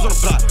 boom. Shooters on the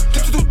block,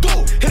 get to do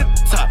hit the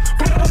top.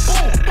 Boom, boom,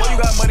 boom. Boy, you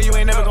got money you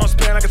ain't never gonna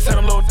spend. I can tell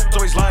them little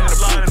always lying in the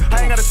booth.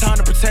 I ain't got the time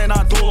to pretend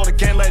I do all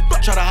again. Let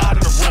try to hide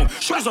in the room.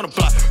 Shooters on the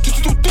block, get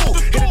to do hit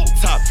the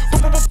top.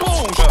 Boom, boom,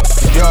 boom, boom.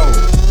 Yo,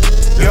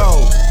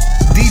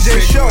 DJ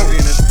Show,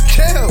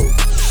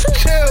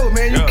 chill,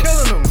 man, you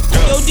killing them.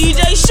 Yo,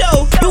 DJ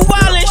Show, you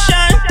wildin',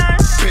 Sean.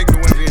 Big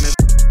New Venus.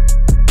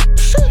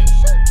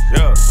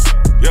 Yeah.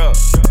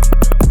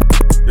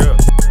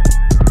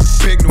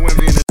 Big New Venus. Yeah. Big New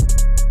Venus.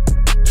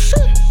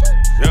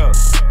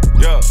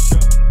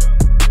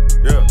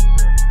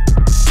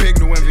 Big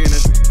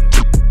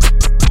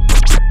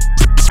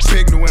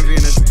New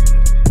Venus.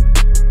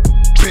 Big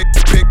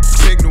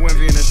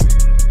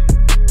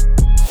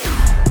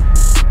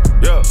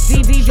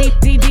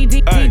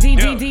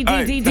New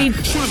Venus.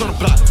 Yeah. Shooters on the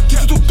block. Get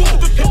to do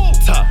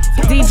top.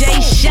 DJ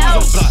Show.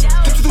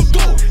 Get to do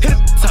hit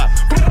the top.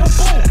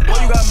 Boy,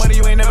 you got money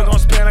you ain't never gonna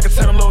spend. I can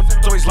tell them little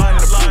always lying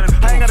in the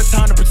booth. I ain't got the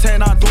time to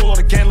pretend I do all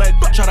again. Let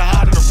try to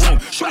hide in the room.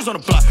 Shooters on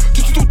the block.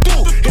 Get to do hit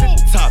the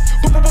top.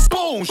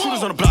 Boom.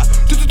 Shooters on the block.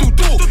 Get to do hit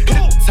the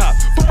top.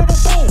 Boom.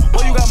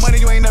 Boy, you got money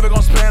you ain't never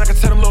gonna spend. I can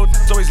tell them little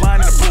always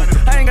lying in the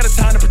booth. I ain't got the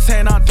time to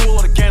pretend I do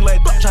all again. Let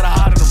try to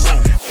hide in the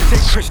room.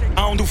 Take Chris,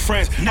 I don't do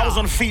friends. I was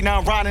on the feet, now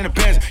I'm riding in the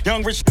Benz.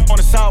 Young rich on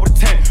the side with a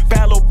 10.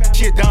 Bad little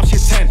she a dime, she a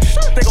 10.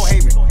 They gon'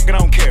 hate me, and I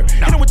don't care.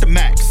 Hit her with the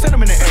Mac, send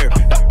them in the air.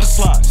 Knock the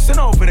slide, send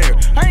her over there.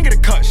 I ain't get a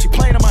cut, she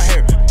playing in my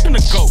hair. In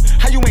the go,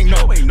 how you ain't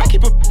know? I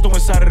keep a the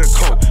inside of the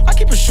coat. I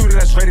keep a shooter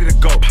that's ready to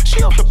go.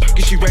 She off the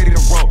and she ready to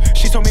roll.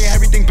 She told me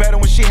everything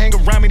better when she hang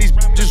around me. These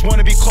just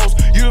wanna be close.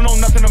 You don't know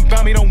nothing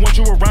about me, don't want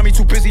you around me.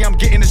 Too busy, I'm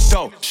getting this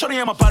dough. Shorty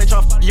on my body,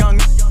 try young.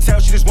 Tell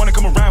she just wanna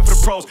come around for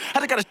the pros. I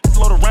just got a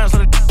load of rounds,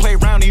 let it play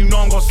around, and you know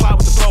I'm gonna slide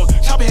with the blows.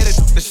 Choppy headed,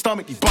 the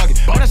stomach, he bugging.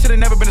 Man, I should've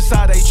never been the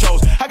side that he chose.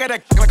 I got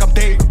that like I'm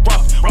Dave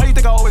Ruff. Why you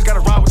think I always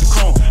gotta ride with the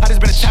chrome? I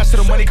just been attached to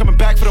the money, coming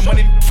back for the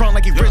money. Front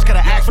like he rich, gotta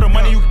act for the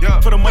money. You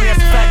for the money,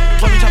 that's the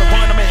fact. Let me try to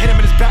run, I'ma hit him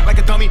in his back like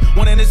a dummy.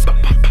 One in his,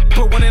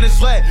 put one in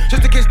his leg.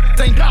 Just in case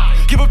ain't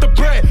give up the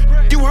bread.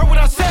 You heard what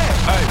I said.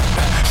 Hey,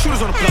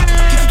 shooters on the block,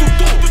 get to do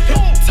hit the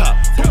top.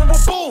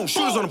 Boom.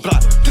 Shooters on the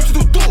block, get to do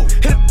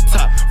hit the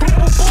top. Boom.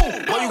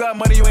 Boy, you got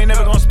money you ain't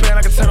never gonna spend.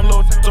 I can tell them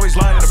little always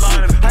lying in the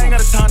booth. I ain't got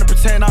the time to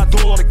pretend I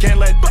do all again.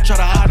 Let try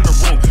to hide in the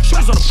room.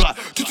 Shooters on the block,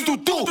 hit the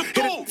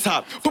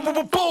top.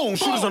 Boom.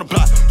 Shooters on the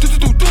block, hit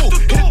the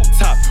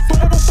top.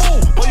 Boom.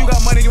 Boy, you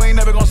got money you ain't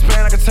never gonna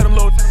spend. I can tell them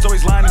little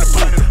always lying in the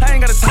booth. I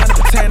ain't got the time to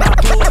pretend I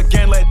do all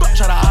again. Let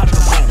try to hide in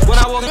the room. When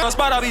I walk in the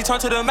spot, I be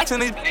turned to the max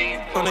and these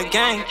from the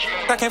gang.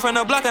 I came from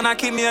the block and I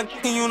keep me a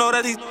and you know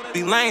that these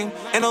be lame.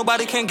 Ain't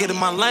nobody can get in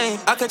my lane.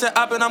 I catch an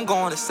op and I'm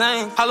going the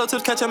same. Hollow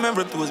tips catch him and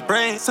rip through his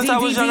brain. Since I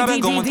was young, I've been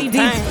going through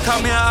pain.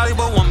 Call me an Audi,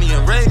 but want me a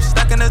rape.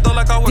 Stacking this dough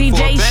like I work for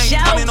a bank.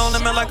 Money no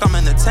limit like I'm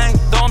in the tank.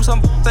 Throw him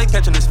some stay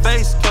catching his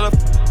face. Killer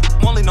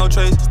only no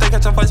trace. Stay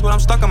catching fights, but I'm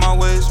stuck in my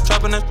ways.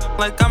 Trapping this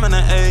like I'm in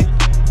an A.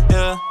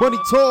 Yeah. Money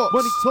talk.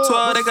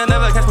 12, they can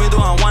never catch me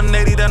doing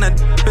 180 down at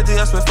 50.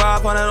 I spent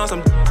 500 on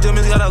some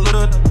Jimmy's. Got a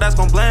little that's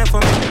gon' blame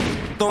for me.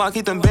 So I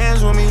keep them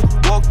bands with me.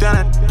 Walk down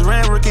at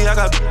Durant rookie. I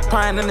got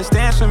crying in the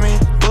stands for me.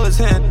 Bullets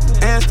hit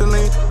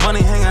instantly.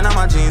 Money hanging out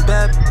my jeans.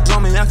 Bad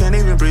on me, I can't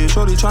even breathe.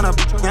 Shorty tryna,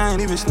 I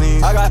ain't even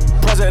sneeze. I got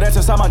presidents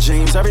inside my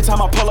jeans. Every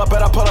time I pull up,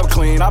 bet I pull up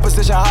clean.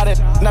 Opposition hot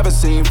it, never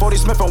seen. 40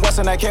 Smith and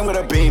Wesson that came with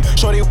a beam.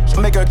 Shorty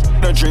make her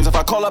dreams. If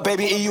I call up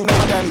baby E, you know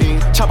what that mean.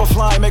 Chopper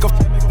flying, make her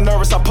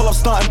nervous. I pull up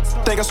stunting,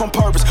 think it's on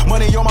purpose.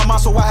 Money on my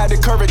mind, so I had to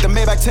curve it. The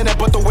Maybach tinted,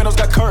 but the windows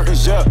got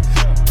curtains, yeah.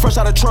 Fresh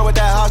out of Troy with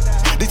that house.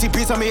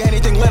 DTP tell me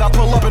anything lit, I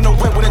pull up in the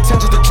whip with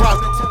intentions to drop.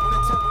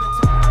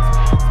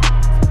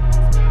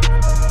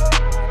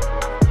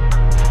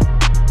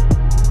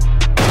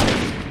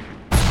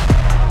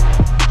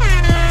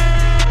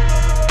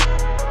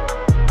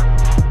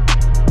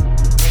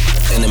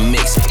 In the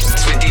mix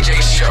with DJ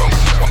Show.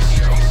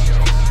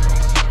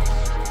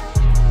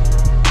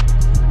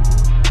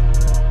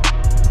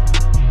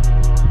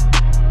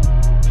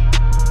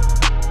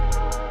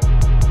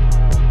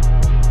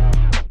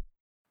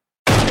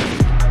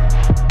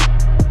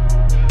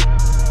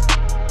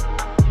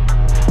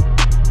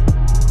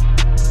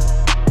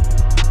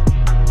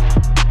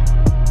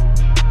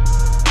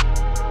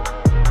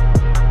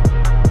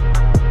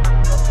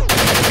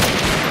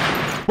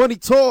 Money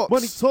talk.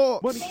 Money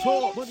talk. Money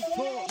talk. Money talk.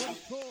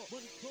 Money talk.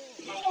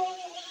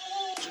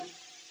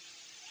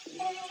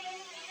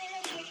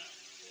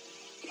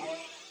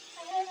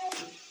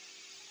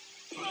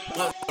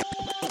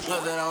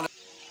 Put that on that.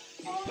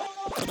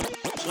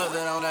 Put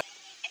that on that.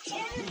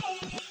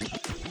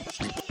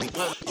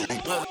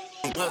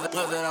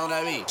 Put that on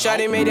that beat.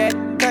 Shawty made that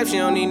clap, she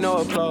don't need no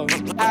applause.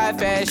 High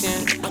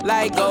fashion,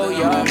 like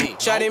Goya.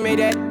 Shawty made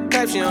that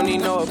clap, she don't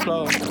need no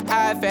applause.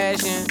 High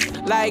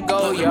fashion, like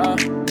Goya.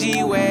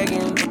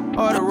 G-Wagon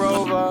or the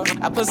Rover.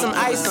 I put some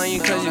ice on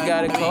you cause you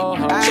got a cold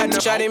heart.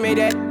 Shawty made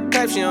that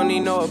clap, she don't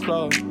need no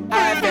applause.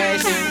 High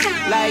fashion,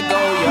 like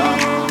Goya.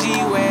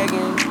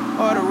 G-Wagon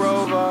or the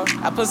Rover.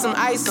 I put some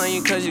ice on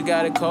you cause you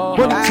got a cold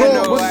heart. I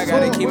know I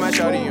gotta keep my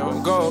shawty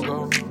on go.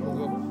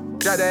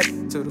 Drop that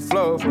to the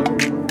floor,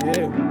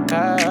 yeah.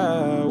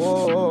 Ah,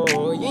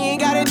 whoa, you ain't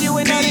gotta do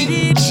it none of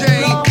these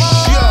no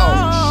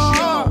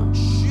more.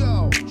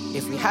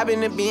 If we hop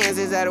in the Benz,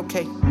 is that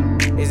okay?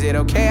 Is it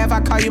okay if I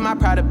call you my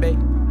Prada, babe?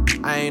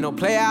 I ain't no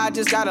player, I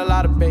just got a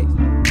lot of bass.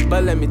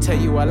 But let me tell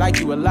you, I like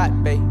you a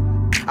lot, babe.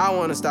 I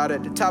wanna start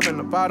at the top and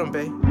the bottom,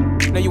 babe.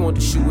 Now you want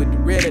the shoe with the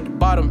red at the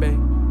bottom, babe.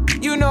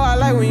 You know I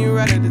like when you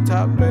right at the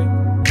top, babe.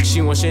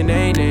 She wants your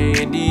name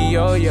and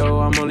D-Yo-Yo.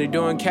 I'm only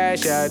doing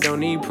cash, I don't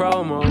need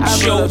promo. I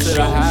pull up to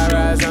the high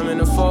rise, I'm in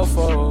the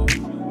 4-4.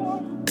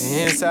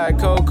 Inside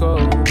Coco.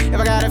 If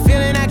I got a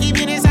feeling, I keep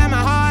it inside my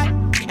heart.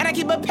 And I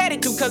keep a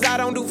pedicure, cause I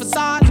don't do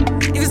facades. You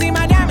can see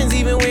my diamonds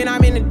even when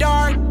I'm in the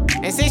dark.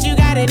 And since you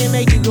got it, it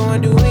make you go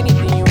and do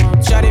anything you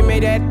want. Shawty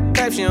made that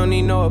clap, she don't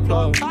need no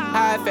applause.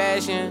 High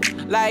fashion,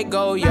 like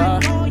Goya.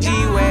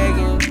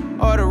 G-Wagon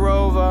or the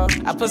Rover.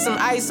 I put some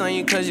ice on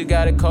you cause you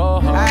got a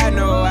cold heart. I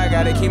know I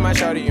gotta keep my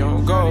shawty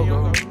on go.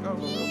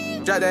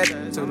 Drop that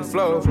to the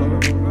floor,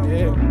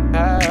 yeah.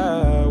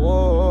 Ah,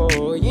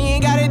 whoa, you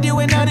ain't gotta deal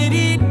with none of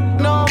these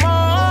no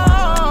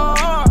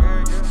more.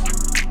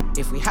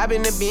 If we hop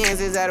in the Benz,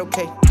 is that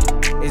okay?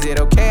 Is it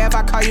okay if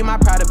I call you my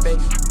Prada,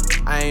 babe?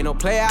 I ain't no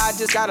player, I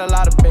just got a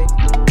lot of babe.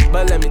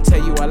 But let me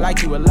tell you, I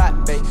like you a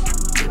lot, babe.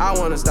 I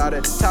wanna start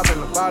at the top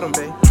and the bottom,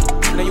 babe.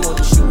 Now you want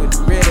the shoe with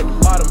the red at the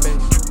bottom, babe.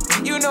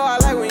 You know I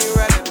like when you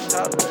right at the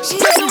top. She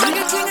used to work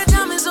a king of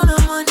diamonds on a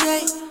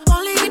Monday.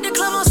 Only hit the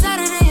club on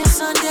Saturday and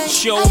Sunday.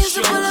 I used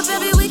to pull up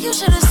every week, you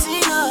should've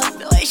seen her.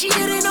 The way she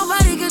did it,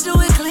 nobody could do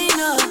it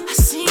cleaner. I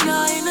seen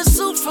her in a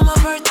suit for my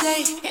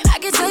birthday. And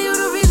I can tell you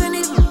the reason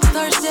it's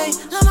Thursday.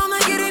 Lil' mama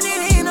getting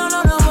it in on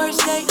the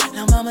worst day.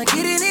 Lil' mama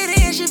getting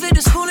it in, she fit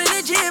the school and the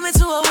gym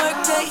into a work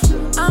day.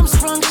 I'm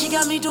sprung, she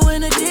got me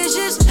doing the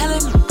dishes. Hella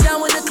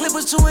down when the clip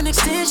was to an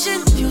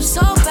extension. You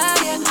so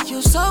bad, yeah,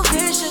 you so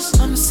vicious.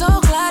 I'm so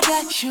glad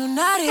that you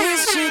not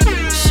his chick.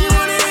 She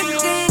wanted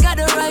everything, got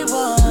the right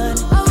one.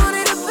 I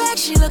wanted a bag,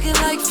 she looking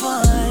like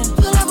fun.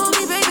 Pull up on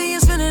me, baby,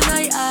 and spend the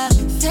night.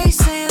 They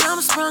saying I'm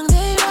sprung,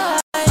 they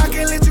right. I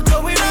can't let you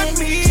go without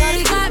me.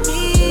 Shawty got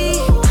me.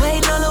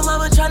 Waiting on the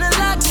mama tryna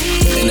lock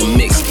me. In the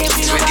mix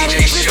with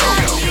DJ Show.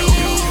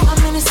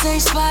 I'm in the same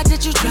spot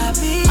that you dropped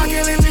me. I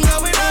can't let you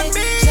go without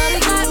me. Shawty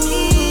got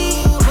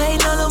me.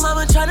 Waiting on the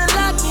mama tryna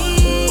lock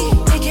me.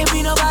 It can't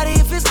be nobody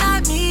if it's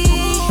not me.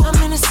 I'm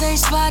in the same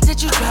spot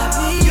that you dropped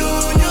me. You.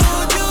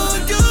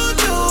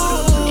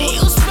 And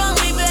you sprung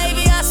me,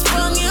 baby, I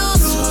sprung you.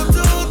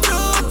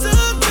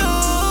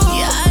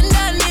 Yeah,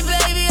 undone me,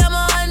 baby, I'm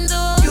a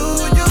undo.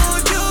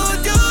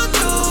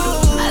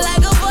 I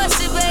like a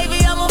bossy,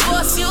 baby, I'm a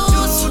boss you.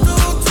 I'm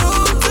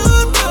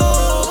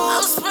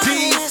sprung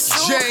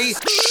DJ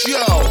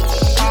Show.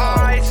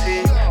 I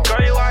see.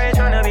 Girl, you out here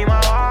tryna be my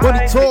wife.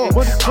 Money talk.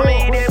 Money talk.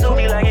 I'ma eat that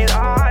booty like it's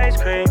ice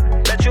cream.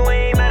 Bet you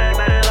ain't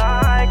mad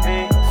like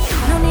me.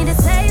 No need to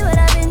tell you what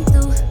I've been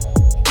through.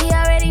 He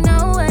already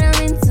know what I'm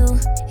into.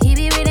 He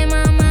be reading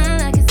my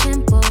mind like it's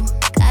simple.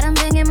 Got him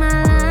banging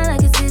my line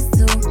like it's his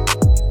too.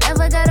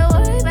 Never gotta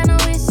worry about no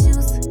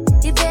issues.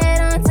 He paid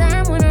on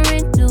time when the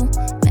rent due.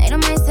 Made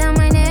him ice down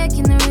my neck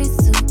in the wrist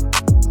too.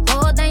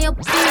 Hold down your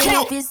pussy with a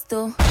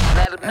pistol.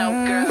 Let him know,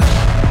 girl.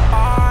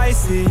 I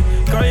see.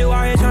 Girl, you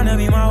out here tryna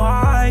be my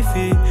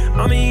wifey.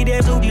 I'ma eat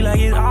that booty like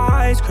it's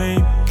ice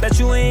cream. Bet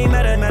you ain't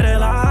mad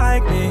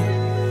like me.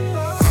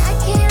 I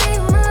can't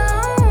leave him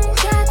alone.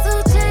 Try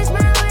to change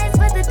my ways,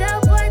 but the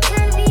dope boy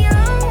turned me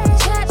on.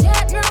 Trap,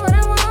 know what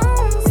I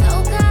want. So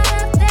caught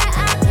up that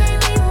I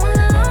can't leave him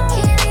alone.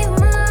 Can't leave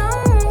him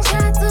alone.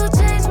 Try to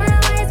change my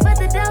ways,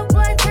 but the dope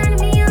boy turned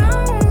me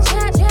on.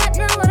 Trap,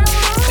 know what I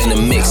want. In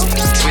the mix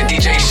with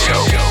DJ Show.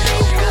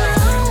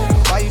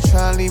 Why you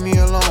tryna leave me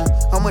alone?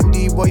 I'm a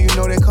D-boy, you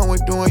know that come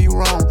with doing you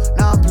wrong.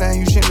 Now I'm playing,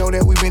 you should know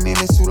that we've been in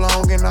this too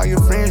long. And all your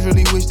friends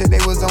really wish that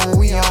they was on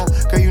we on.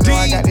 Girl, you know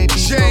I got that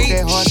D-stroke,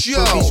 that hard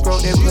stroke,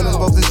 D-stroke, that put them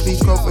both to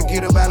sleep stroke.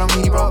 Forget about them,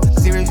 hero.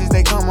 Serious as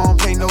they come on,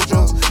 play no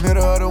jokes.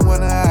 Middle of the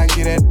winter, I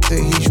get at the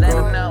heat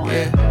stroke.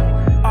 Yeah.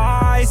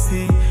 I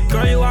see.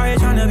 Girl, you out here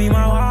tryna be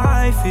my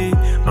wifey.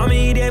 I'ma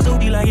eat that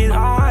booty like it's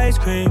ice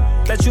cream.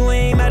 Bet you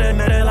ain't mad like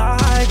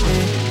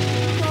me.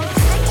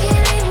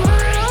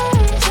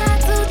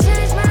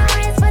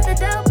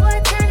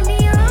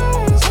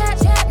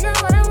 Know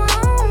what I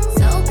want.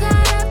 So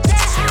caught up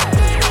that I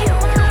can't leave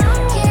him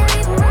alone. Can't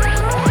leave him alone.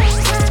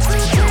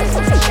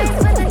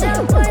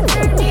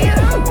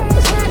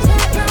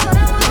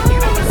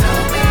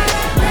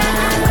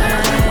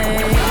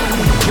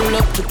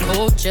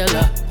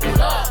 Coachella.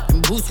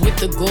 And boots with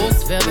the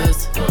ghost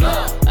feathers.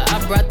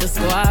 I brought the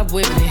squad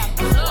with me.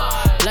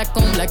 Black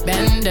on black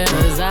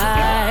bandanas.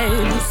 I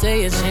do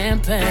say it's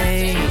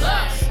champagne.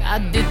 I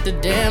did the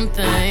damn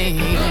thing.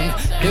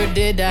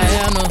 Dirty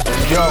Diana.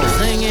 Yo.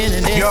 Singing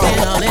and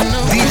dancing all in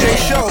the DJ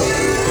Show.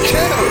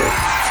 Chill,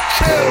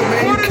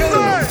 man. You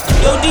killing me.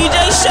 Yo, DJ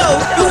Show,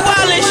 you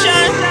wildin',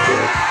 Sean.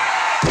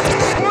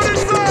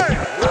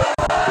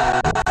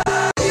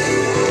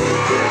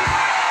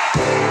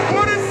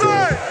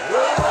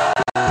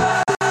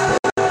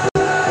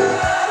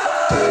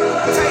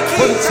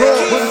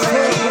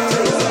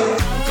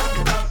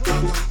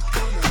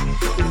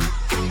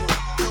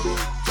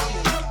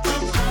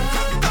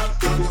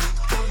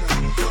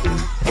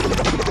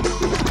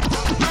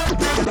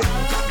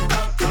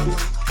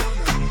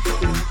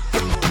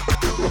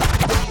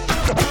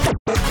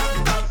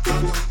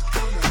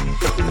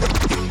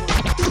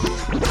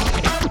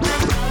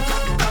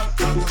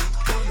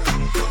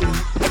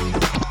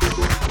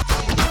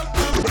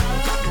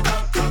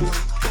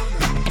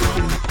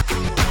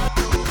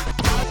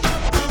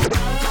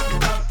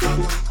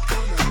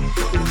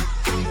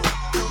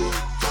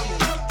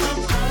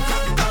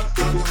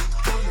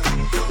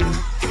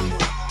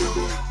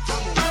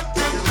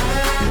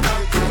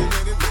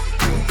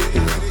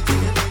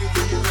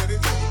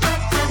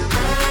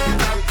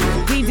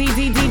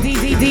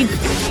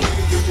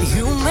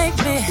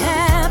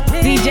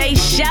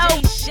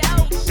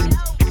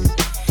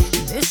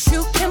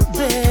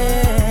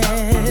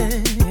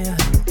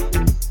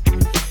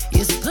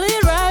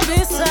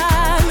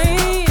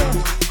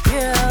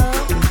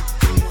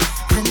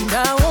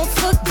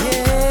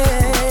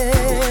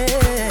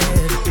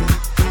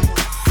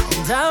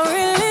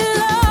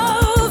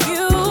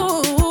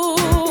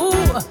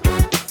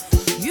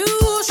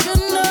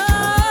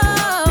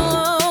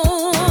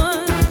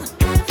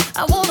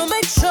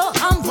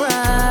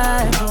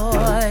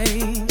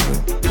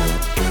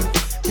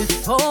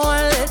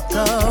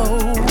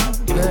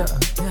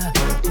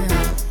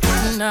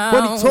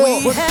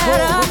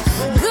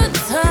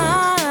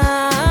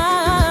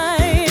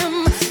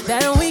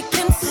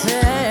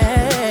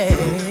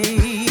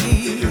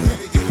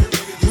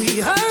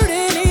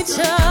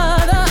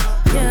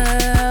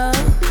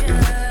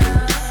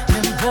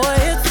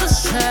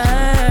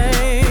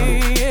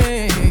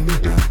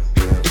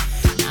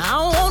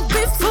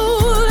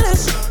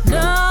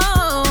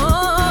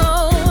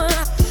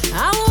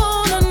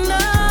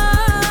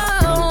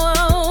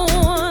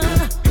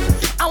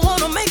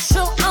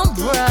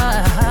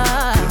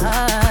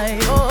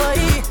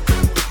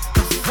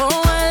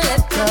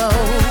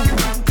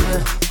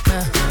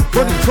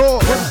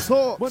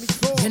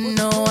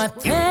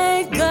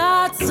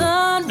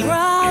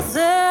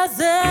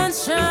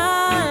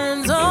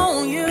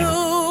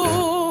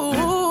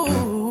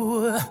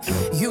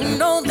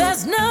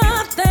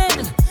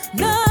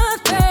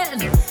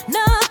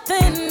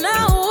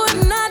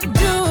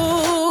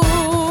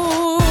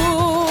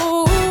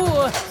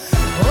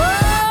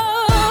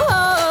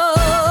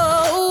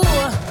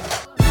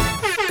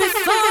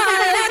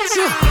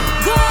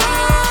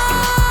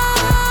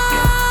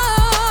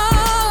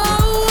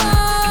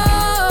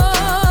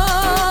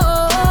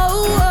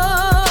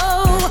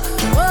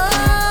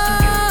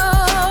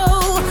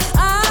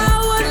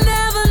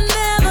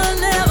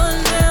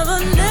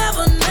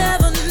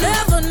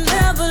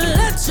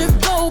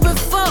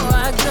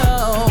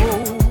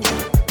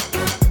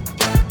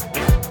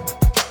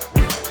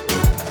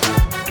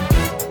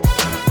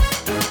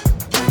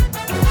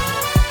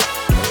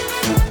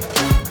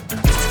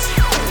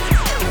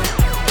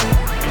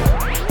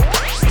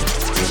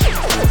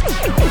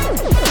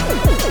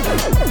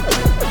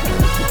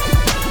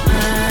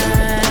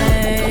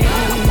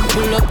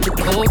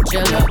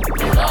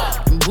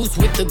 Boots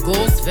with the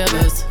ghost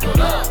feathers.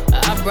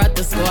 I brought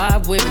the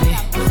squad with me.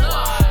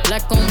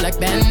 Black on black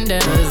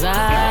bandanas.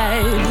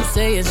 I do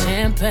say it's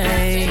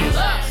champagne.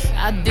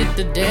 I did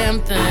the damn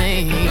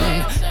thing.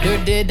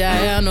 Dirty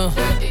Diana.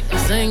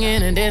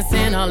 Singing and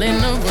dancing all in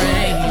the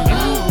rain.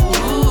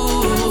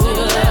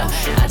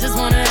 Ooh, I just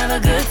wanna have a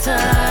good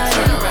time.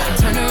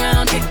 Turn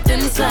around, kicked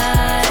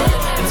inside.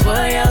 And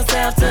twirl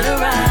yourself to the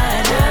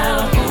right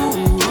now.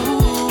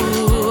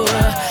 Ooh,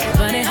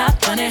 funny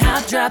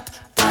hop, drop,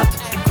 pop.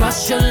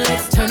 Cross your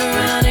legs, turn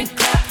around and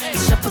clap.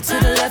 Shuffle to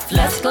the left,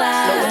 let's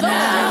glide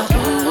now.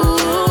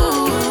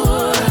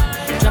 Ooh,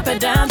 drop it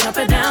down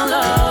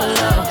low,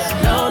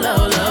 low,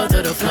 low, low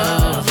to the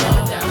floor.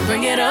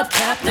 Bring it up,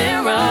 tap,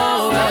 then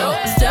roll.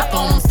 Step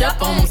on them,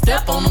 step on them,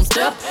 step on them,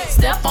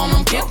 step on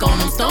them, kick on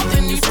them, stomp,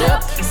 then you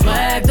step.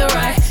 Swag the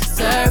right,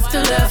 serve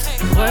the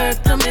left,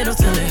 work the middle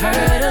till it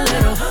hurt a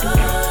little.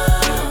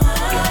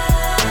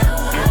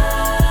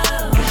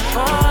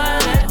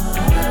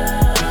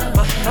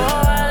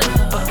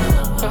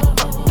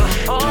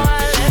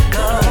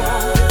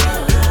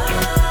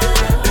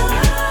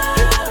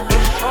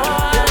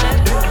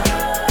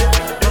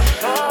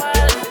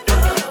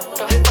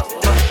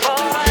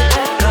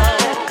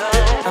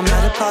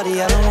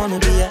 I don't wanna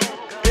be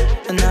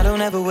at, and I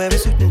don't ever wear a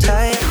suit and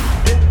tie.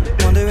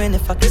 Wondering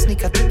if I can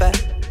sneak out the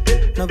back.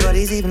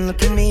 Nobody's even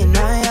looking me in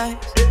my eyes.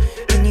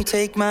 When you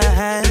take my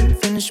hand,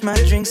 finish my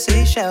drink,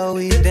 say, shall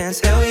we dance?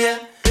 Hell yeah.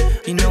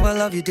 You know I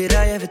love you, did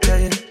I ever tell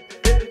you?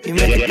 You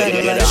make it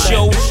better like that.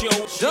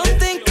 Don't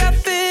think I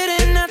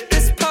fit in at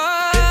this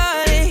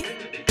party.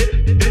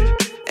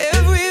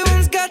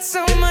 Everyone's got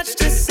so much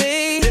to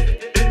say.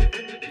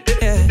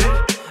 Yeah,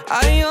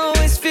 I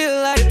always feel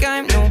like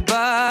I'm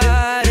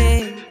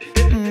nobody.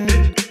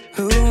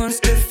 Who wants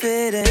to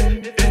fit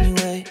in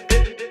anyway?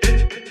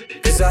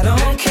 'Cause I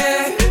don't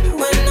care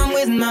when I'm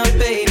with my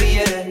baby,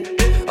 yeah.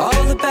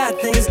 All the bad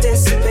things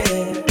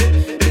disappear.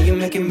 You're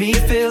making me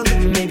feel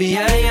that maybe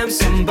I am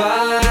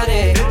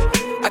somebody.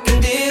 I can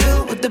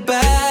deal with the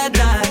bad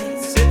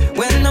nights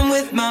when I'm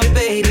with my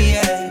baby,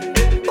 yeah.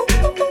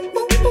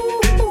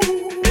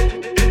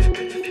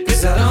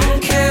 'Cause I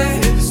don't care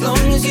as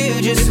long as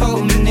you just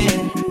hold me near.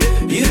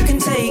 You can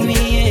take me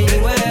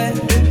anywhere.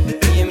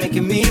 You're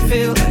making me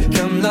feel like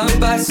I'm loved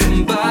by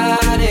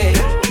somebody.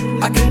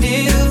 I can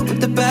deal with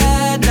the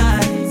bad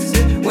nights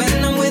when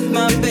I'm with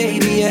my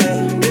baby, yeah.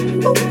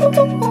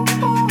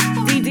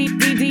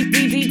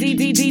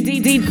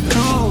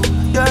 Oh,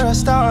 you're a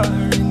star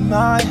in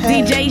my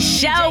head. DJ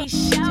Show.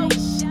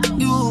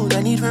 You,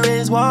 I need to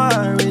raise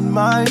war with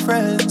my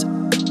friends.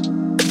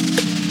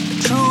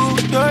 True,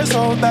 you're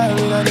so bad,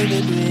 we don't need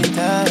to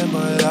pretend,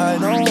 but I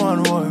don't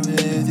want war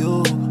with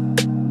you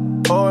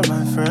or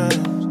my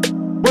friends.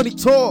 Money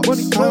talk,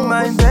 money talk. You're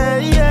my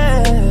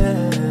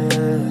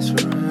best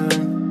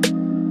friend.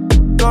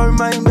 You're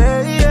my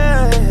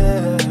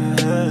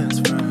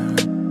best friend.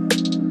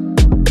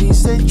 He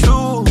said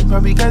true,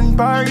 probably can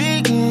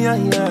party, yeah,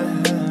 yeah.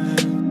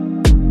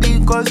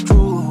 Because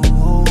true,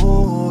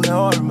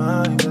 you're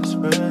my best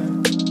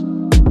friend.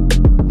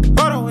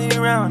 All the way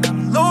around,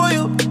 I'm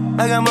loyal.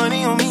 I got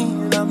money on me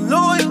and I'm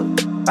loyal.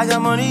 I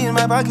got money in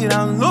my pocket,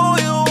 I'm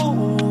loyal.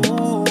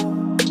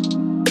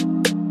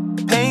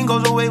 Pain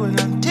goes away when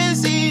I'm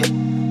tipsy.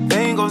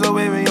 Pain goes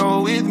away when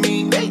you're with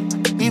me. Hey.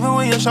 Even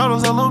when your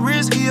shadow's a little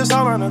risky, it's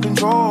all under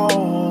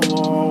control.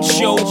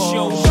 Show.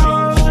 Just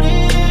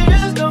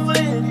don't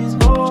let this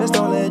go. Just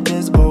don't let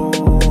this go.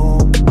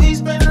 We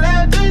spent the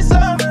last 3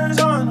 summers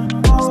on the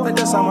road. Spent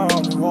the summer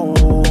on the road.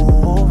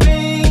 We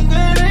ain't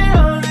getting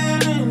on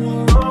it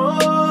anymore.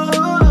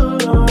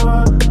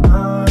 I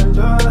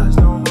just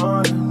don't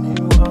want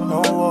anyone.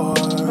 No more.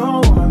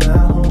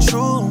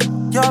 True,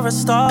 you're a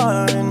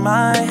star in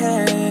my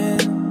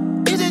head.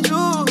 Is it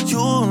true?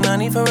 You, not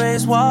need for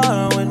race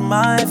war with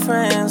my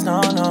friends,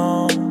 no.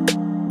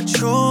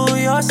 True,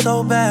 you're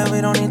so bad,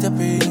 we don't need to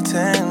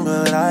pretend.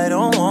 But I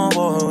don't want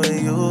war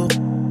with you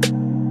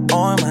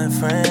or my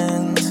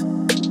friends.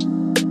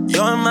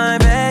 You're my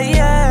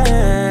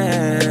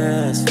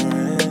best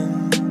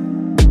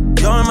friend.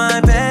 You're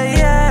my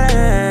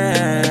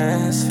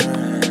best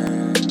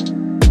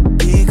friend.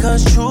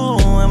 Because true,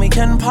 when we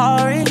can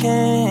party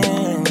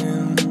again,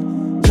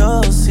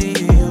 you'll see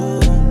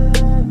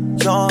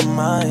you're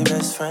my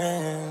best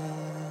friend.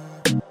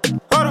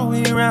 All the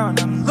way around,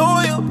 I'm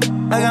loyal.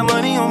 I got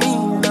money on me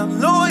and I'm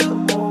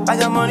loyal. I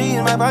got money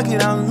in my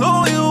pocket, I'm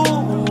loyal.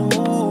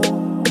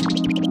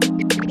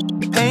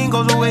 Pain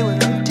goes away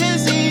when I'm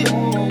tipsy.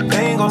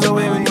 Pain goes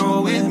away when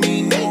you're with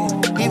me.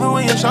 Even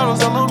when your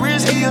shadow's a little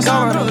risky, it's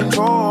all under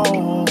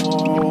control.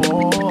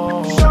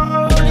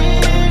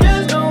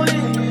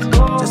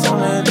 Just don't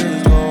let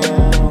this go.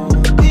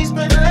 We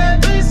spent the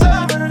last 3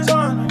 summers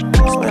on the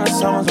road. Spent the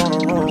summers on the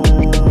road.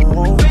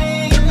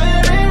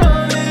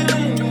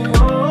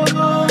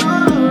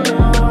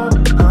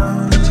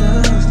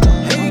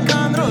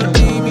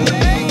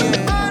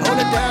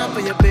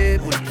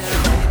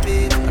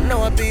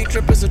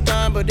 Trippers of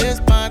time, but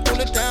this fine, cool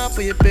it down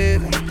for you,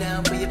 baby.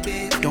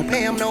 Don't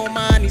pay him no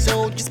money,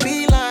 so just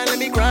be lying, let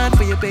me grind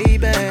for you,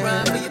 baby.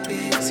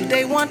 See,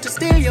 they want to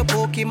steal your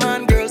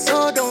Pokemon, girl,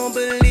 so don't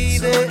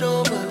believe it.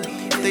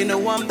 They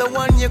know I'm the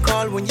one you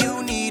call when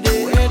you need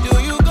it. Where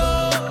do you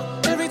go?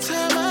 Every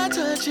time I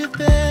touch you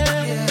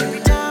there.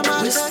 Every time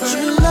I touch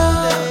you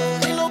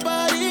love, ain't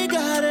nobody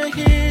gotta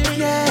hear.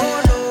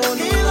 Oh no,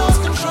 he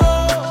lost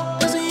control,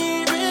 doesn't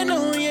even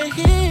know you're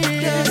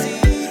here.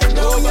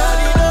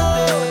 Nobody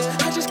knows,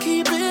 I just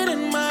keep it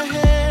in my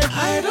head.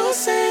 I don't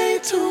say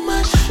too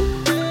much,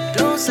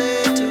 don't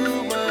say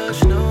too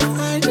much, no.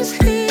 I just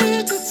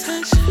here to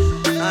touch,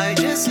 I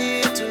just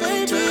here to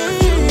touch you.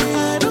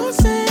 I don't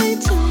say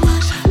too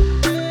much,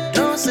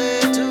 don't say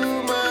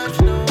too much,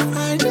 no.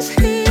 I just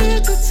here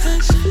to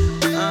touch,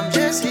 I'm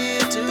just here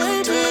to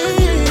touch you.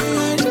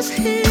 I just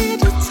here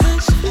to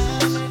touch,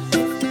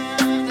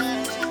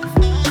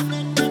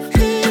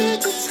 here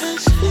to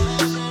touch,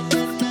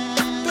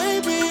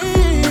 baby.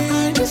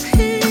 I just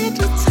here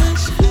to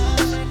touch,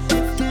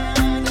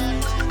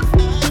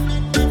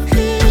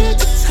 here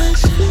to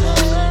touch,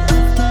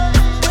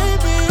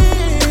 baby.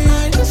 I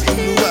just here to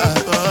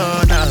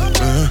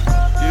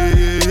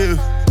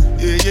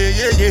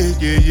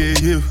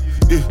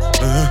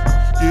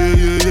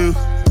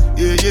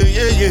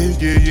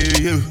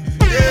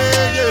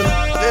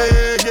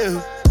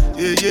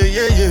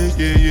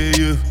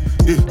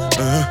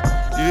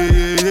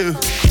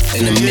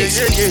In the mix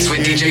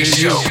with DJ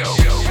Show.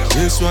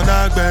 This one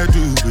I better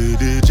do with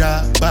the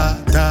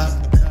jabata.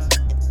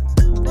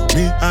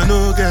 Me, I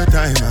no get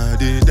time, I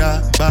did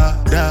da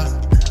ba da.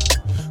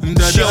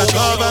 Da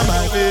cover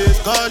my face,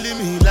 calling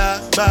me la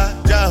ba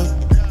da.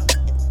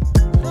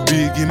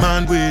 Biggie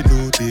man, we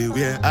know they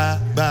wear a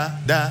ba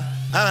da.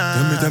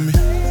 Tell me,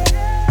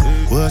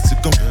 what's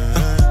it gon'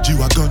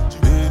 G-Wagon,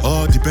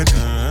 all the Bentley,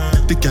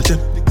 take your time,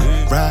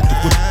 ride the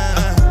whip,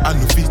 I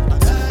no feet,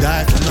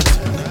 die for nothing.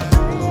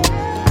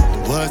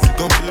 What's it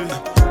gon'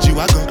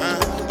 G-Wagon,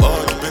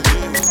 all the Bentley.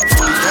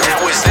 Now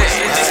what's this?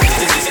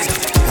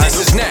 This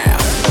is now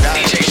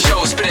DJ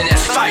Show spinning that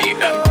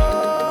fire.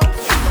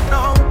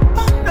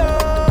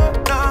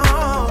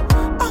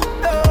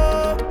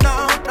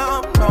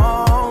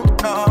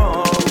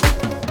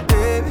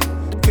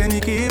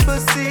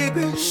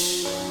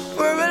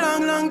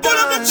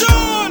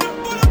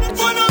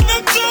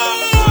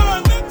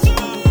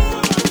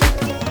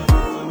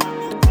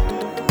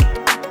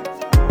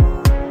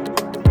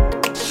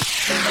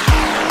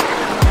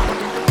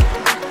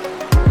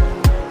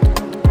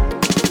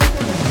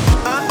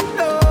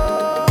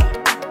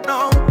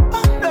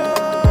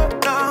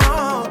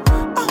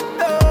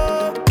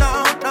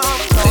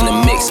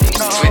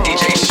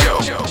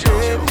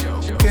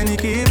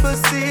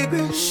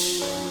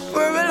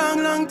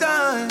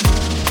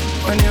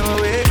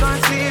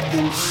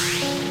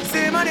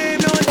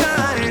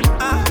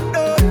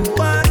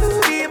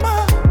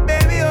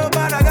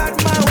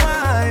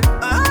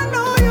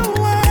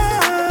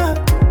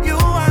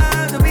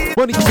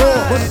 Money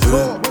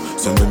talk.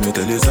 So let me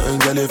tell you something,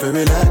 girl, if you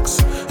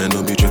relax and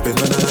don't be tripping,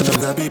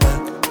 when I be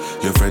back.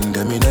 Your friend,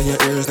 them in your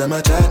ears, them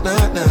a chat,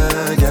 nah.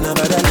 Yeah,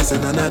 nobody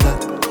listen, nah.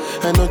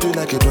 And don't you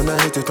like it when I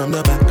hit it from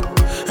the back?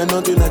 And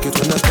don't you like it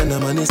when I spend the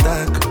money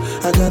stack?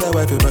 I got a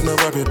wife, but no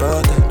worry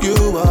about that. You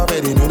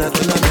already knew that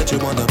when I met you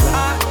on the block.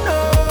 I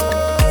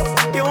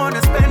know you wanna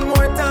spend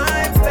more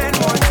time.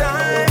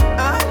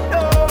 I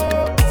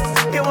know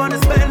you wanna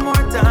spend more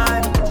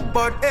time.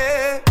 But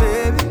hey,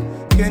 baby,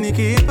 can you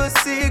keep a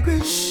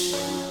secret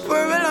for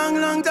a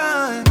long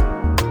time?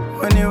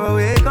 When you're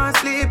awake or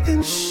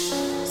sleeping,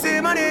 say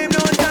my name no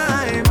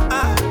time.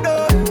 I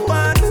don't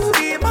want to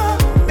be my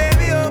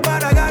baby, oh,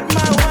 but I got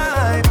my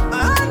wife.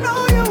 I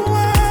know you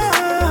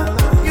want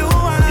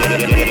to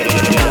be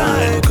my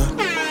wife.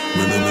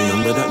 Remember me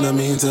young, but that not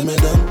mean to me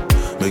dumb.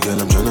 Make girl,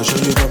 I'm tryna show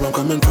you where I'm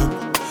coming from.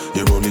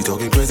 You're only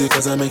talking crazy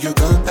cause I make you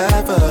come.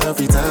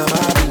 Every time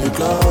I bring you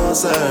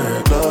closer.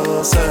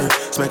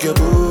 Smack your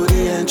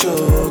booty and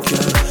choke ya.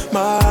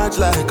 March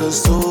like a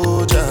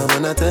soldier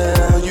when I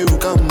tell you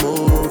come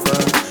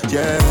over.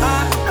 Yeah.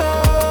 I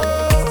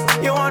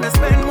know you wanna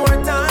spend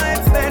more time.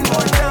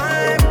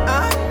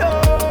 I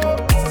know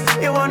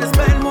you wanna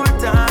spend more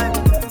time.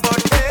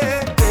 But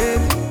hey,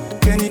 baby,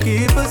 can you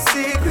keep a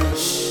secret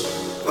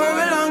for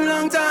a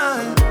long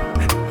time?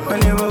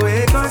 When you're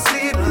awake or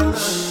sleeping,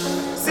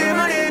 say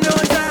my name no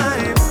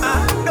time.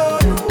 I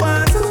don't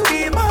want to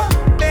be my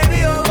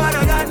baby, oh, but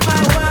I got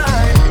my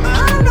wife. I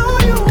know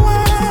you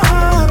want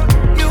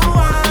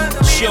to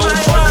be my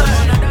wife.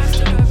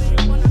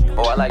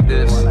 Oh, I like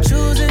this.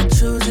 Choose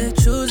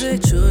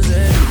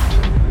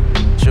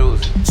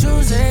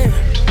it.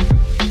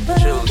 But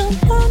I don't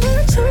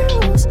wanna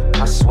choose.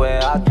 I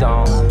swear I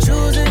don't.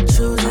 Choose it.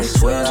 I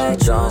swear I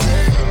don't.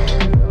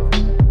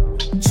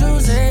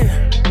 Choose it.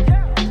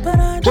 But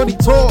I don't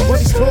talk.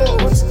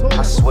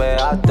 I swear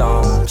I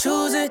don't.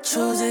 Choose it.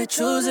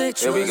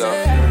 Here we go.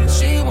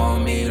 She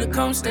want me to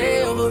come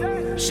stay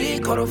over. She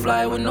caught a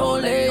flight with no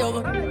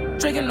layover.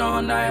 Drinking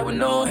all night with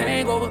no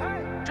hangover.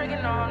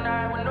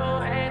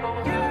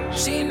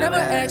 She never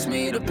asked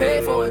me to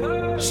pay for it.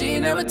 She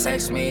never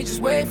text me,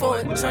 just wait for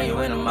it. Turn you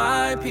into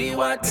my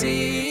PYT.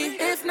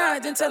 If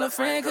not, then tell a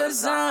friend,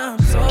 cause I'm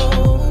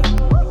so.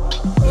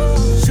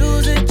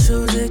 Choose it.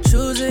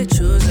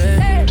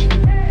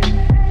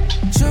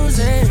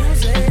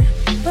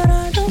 But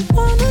I don't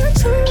wanna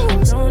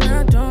choose. No,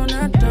 I don't.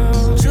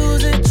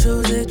 Choose it.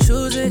 Choose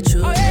it.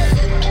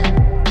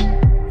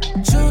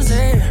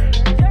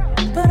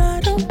 But I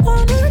don't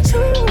wanna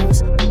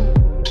choose.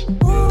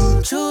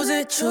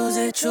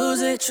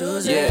 Choose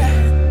it.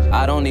 Yeah,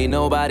 I don't need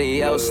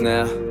nobody else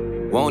now.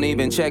 Won't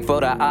even check for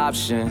the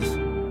options.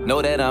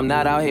 Know that I'm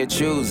not out here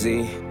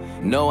choosy.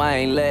 No, I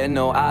ain't letting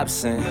no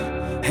option.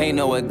 Ain't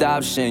no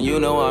adoption, you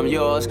know I'm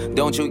yours.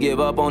 Don't you give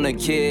up on the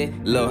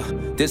kid. Look,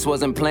 this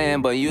wasn't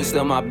planned, but you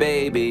still my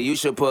baby. You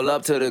should pull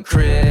up to the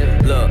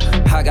crib. Look,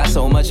 I got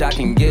so much I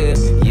can give.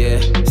 Yeah,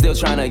 still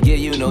tryna give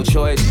you no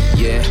choice.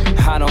 Yeah,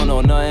 I don't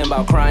know nothing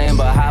about crying,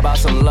 but how about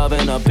some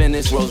loving up in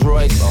this Rolls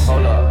Royce? So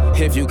hold up.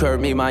 If you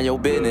curb me, mind your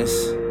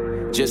business.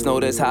 Just know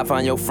that's how I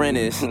find your friend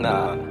is.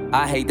 Nah,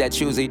 I hate that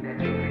choosy.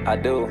 I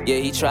do. Yeah,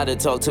 he tried to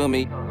talk to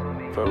me.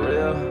 For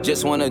real?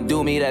 Just wanna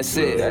do me, that's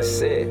it.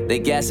 They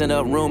gassing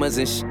up rumors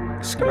and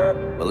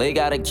well, they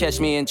gotta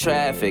catch me in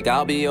traffic.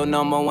 I'll be your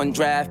number one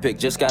draft pick.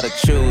 Just gotta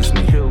choose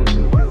me.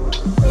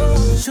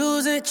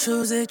 Choose it.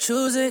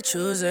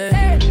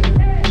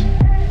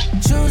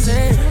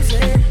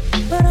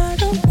 But I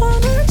don't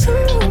wanna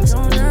choose.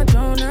 No, I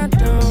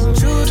don't.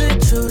 Choose it.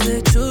 choose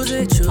it, choose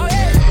it, choose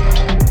it.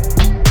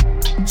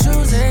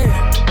 Choose it,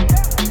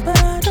 but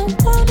I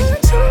don't wanna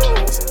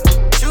choose.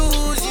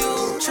 Choose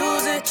you,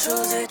 choose it,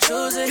 choose it,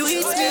 choose it. You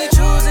eat me,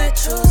 choose it,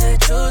 choose it,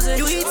 choose it.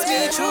 You eat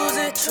me, choose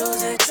it,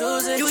 choose it,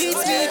 choose it. You eat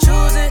me,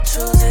 choose it,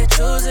 choose it,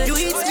 choose it. You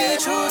eat me,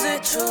 choose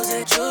it, choose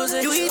it, choose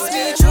it. You eat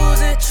me,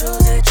 choose it,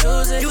 choose it,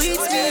 choose it. You eat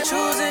me,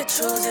 choose it,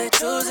 choose it,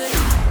 choose it.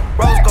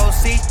 Rose gold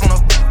seat on a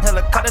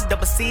helicopter,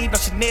 double C, no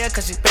Chanel,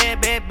 cause she's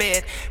bad, bad,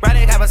 bad.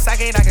 Riding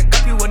Kawasaki, I can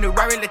cup you in the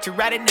Rari, let you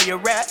ride it, now you're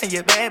rap, and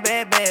you're bad,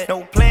 bad, bad.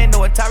 No plan, no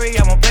Atari,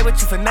 I won't play with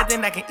you for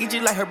nothing, I can eat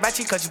you like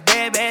hibachi, cause you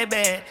bad, bad,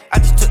 bad. I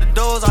just took the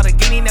doors, all the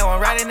guinea, now I'm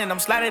riding, and I'm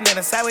sliding in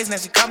the sideways, now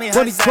she call me her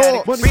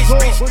side.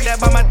 Rich, that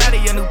by my daddy,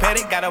 a new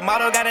paddock, got a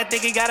model, got a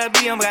ticket, got a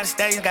BM, got a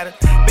stallion, got a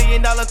 $1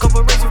 billion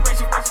corporation,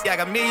 yeah, I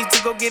got millions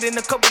to go get in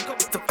the couple,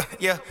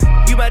 yeah.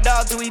 You my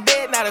dog till we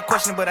dead, not a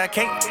question, but I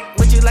can't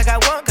with you like I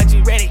want, cause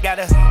you ready, got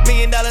 $1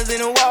 million in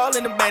the wall,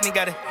 in the bed, and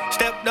got it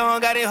stepped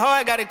on, got it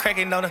hard, got it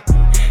cracking on her.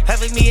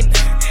 $500,000,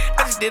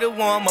 I just did a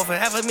warm up for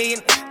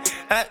 $500,000.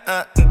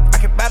 I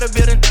can buy the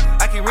building,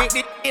 I can rent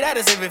it, I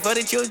just save it for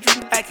the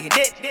children. I can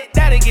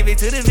that'll give it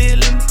to the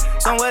villains,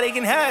 somewhere they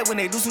can hide when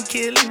they do some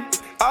killing.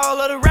 All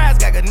of the rides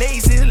got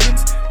grenade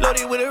ceilings,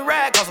 loaded with a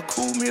ride, cost a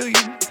cool $1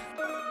 million.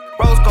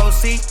 Rose gold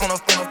seat on a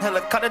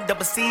helicopter,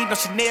 double C, no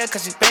Chanel,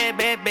 cause she's bad,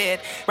 bad, bad.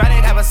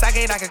 Riding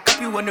Kawasaki, I can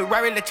cup you in the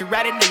Rari, let you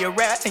ride it, now you're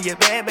rap, and you're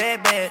bad,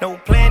 bad, bad. No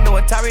plan, no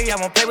Atari, I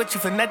won't play with you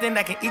for nothing,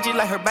 I can eat you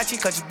like hibachi,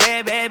 cause you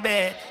bad, bad,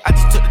 bad. I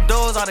just took the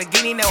doors, all the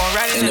guinea, now I'm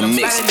riding, and I'm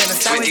sliding, and the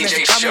sideways,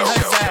 and I'm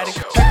coming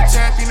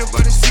Tap, peanut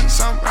butter seats,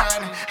 I'm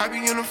riding. I be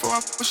in the floor,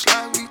 I push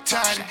slide, we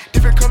tied it.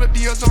 Different color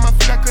deals on my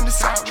feet, I couldn't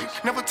decide with.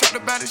 Never talked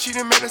about it, she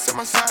done made us at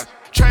my side.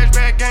 Trash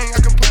bag gang, I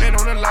can put that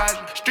on the line.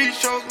 Street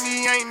shows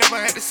me, I ain't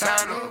never had to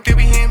sign up. They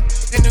be him,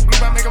 in the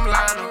group, I make them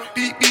line up.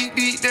 Beat, beat,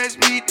 beat, that's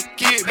me,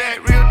 get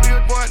back. Real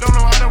boy, don't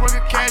know how to work a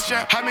cash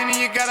out. How many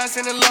you got, I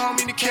send a loan,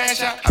 me the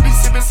cash out. I be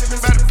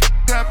sippin' by the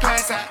till I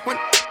pass out. When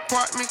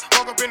apartments,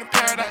 woke up in the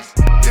paradise.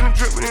 Then the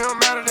drip, but it don't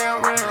matter, they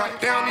don't really right.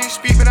 They don't need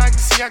speed, but I can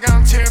see I got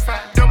them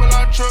terrified. Double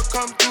R truck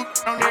come through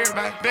on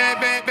everybody. Bad,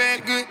 bad,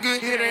 bad, good,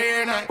 good, hit her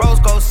every night. Rose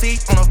gold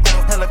seat on a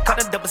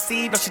helicopter, double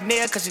C, no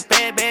Chanel, cause she's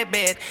bad, bad,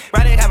 bad.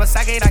 Riding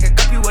Kawasaki, I can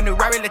cup you in the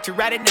Rari, let you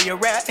ride it, now you're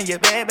rap, and you're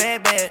bad,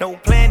 bad, bad. No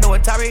plan, no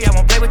Atari, I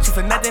won't play with you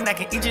for nothing, I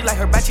can eat you like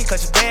hibachi,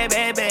 cause you bad,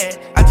 bad, bad.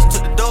 I just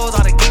took the doors,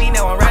 all the guinea,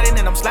 now I'm riding,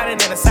 and I'm sliding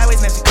in the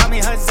sideways, now she call me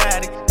her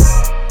side.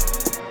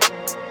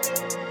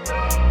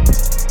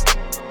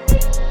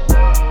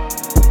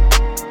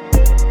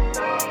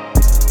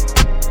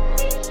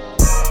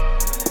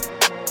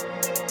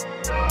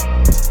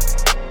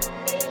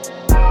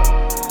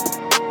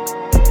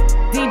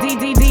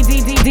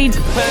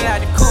 Pulling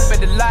out the coupe at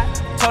the lot,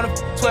 told him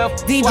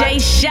 12. DJ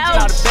Shout.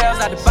 All the bells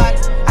out the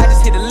box. I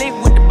just hit a lick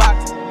with the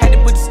box. Had to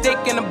put the stick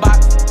in the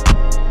box.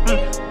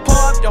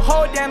 Pour up the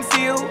whole damn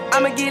seal.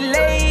 I'ma get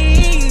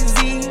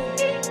lazy.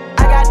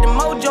 I got the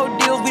mojo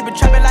deals. We been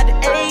trapping like the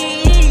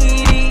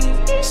 80s.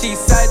 She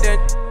said that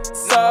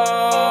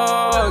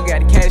so got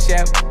the cash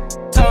out.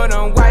 Told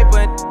him wipe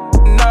but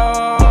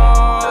no.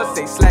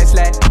 Say slash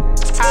slash.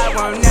 I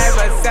won't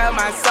never sell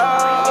my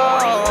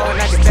soul.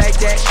 Not the back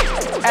that.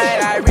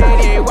 And I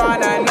really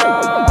wanna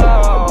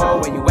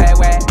know where you at,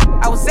 where?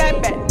 I was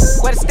at back,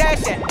 where the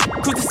stash at?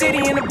 Cruise the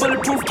city in a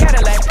bulletproof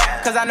Cadillac.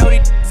 Cause I know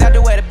these out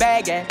there where the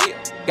bag at.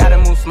 Gotta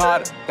move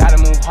smarter, gotta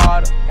move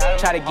harder.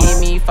 Try to give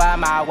me 5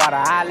 mile water.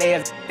 I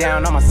lay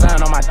down on my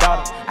son, on my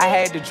daughter. I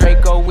had the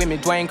Draco with me,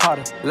 Dwayne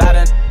Carter. A lot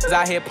of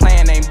out here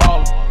playing, ain't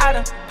ballin'. I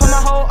done put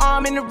my whole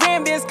arm in the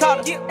rim, Ben's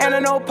Carter. And I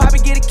know Poppy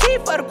get a key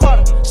for the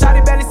quarter.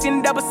 Shotty belly seen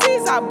the double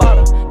C's, I bought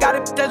her. Got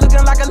it that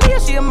looking like a Leah,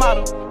 she a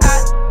model.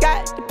 I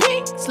got the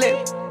pink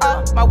slip,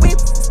 my whip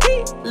is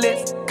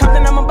keyless.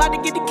 Compton, I'm about to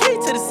get the key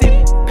to the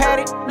city.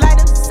 Patty, light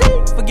up the city.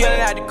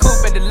 Forgetting out the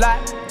coupe at the lot.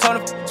 Told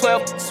him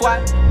 12, swat.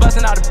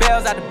 Busting all the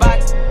bells out the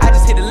box. I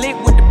just hit a lick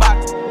with the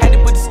box. Had to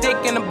put the stick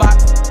in the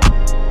box.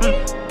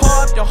 Pour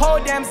up the whole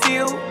damn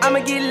seal. I'ma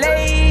get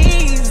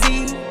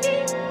lazy.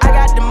 I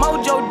got the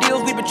mojo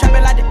deals. We been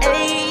trapping like the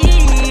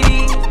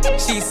 80s.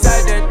 She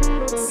said that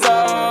so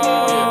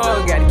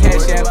got the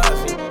cash out.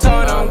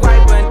 Told him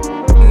white but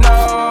no.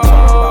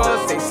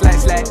 Say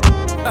slash slash.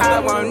 I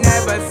won't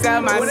never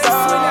sell my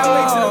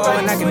soul.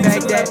 And I can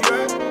take that.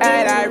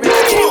 And I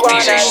really wanna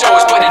DJ Show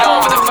is putting it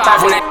on for the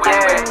 500.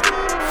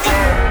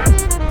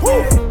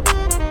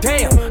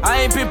 Damn,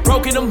 I ain't been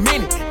broke in a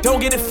minute. Don't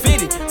get it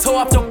fitted. Toe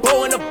off the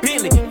bow in a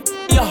Bentley.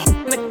 Yeah,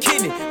 in the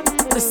kidney.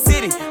 The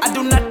city. I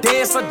do not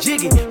dance or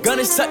jiggy. Gun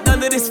is sucked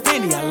under this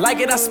Fendi. I like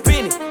it, I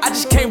spin it. I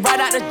just came right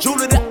out the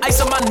jewelry, the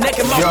ice on my neck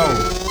and my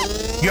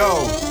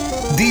Yo,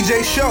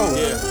 DJ Show.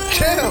 Yeah.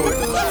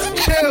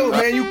 Chill,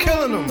 man, you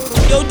killing them.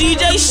 Yo,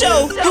 DJ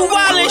Show, you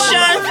wildin',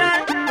 Sean.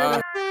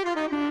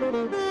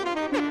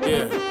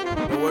 Yeah,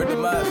 the word to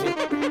Mozzie.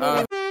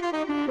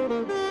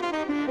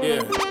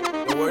 Yeah,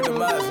 the word to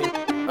Mozzie.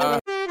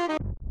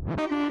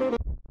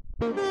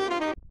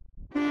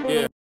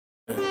 Yeah,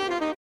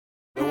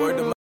 the word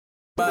to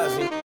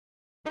Mozzie.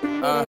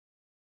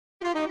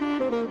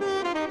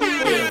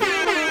 Yeah,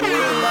 the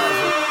word to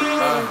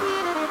Mozzie.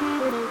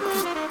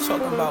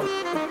 talking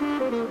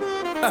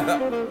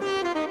about.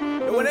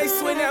 And when they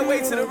swing that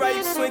way to the right,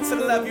 you swing to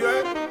the left, you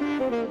heard?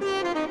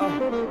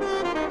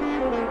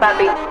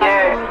 Bobby,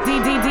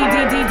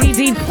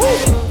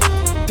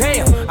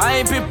 Damn, I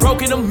ain't been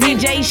broke in a minute.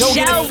 DJ Don't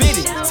get Show.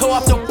 offended. Toe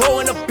off the bow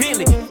in a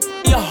Bentley.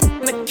 Your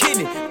in the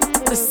kidney.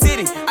 The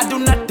city. I do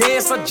not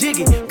dance or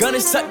jiggy. Gun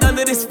is sucked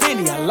under this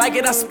Fendi. I like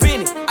it, I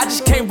spin it. I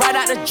just came right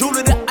out the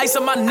jewelry, the ice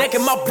on my neck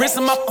and my wrist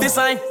and my fist.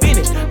 I ain't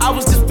finished. I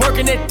was just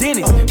working at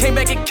Denny's. Came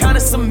back and counted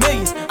some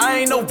millions. I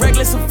ain't no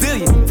regular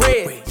civilian.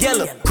 Red,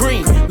 yellow,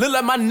 green. Look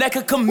like my neck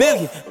a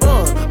chameleon.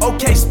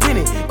 Okay, spin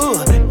it.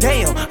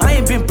 Damn, I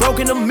ain't been broke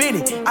in a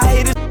minute. I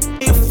hate it.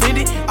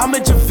 Offended, I'm a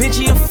Da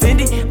Vinci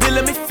offended. Then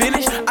let me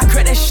finish. I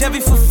cracked that Chevy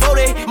for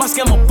 40. My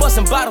scammer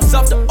busting bottles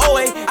off the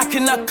OA. I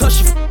cannot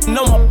cuss you,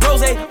 no my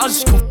bros. I'm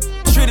just gon'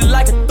 treat it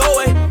like a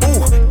throwaway.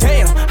 Ooh,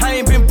 damn, I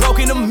ain't been broke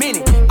in a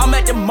minute. I'm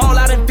at the mall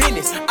out in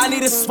Venice. I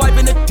need a swipe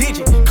in a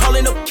digit.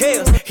 Calling up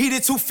Kales. He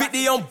did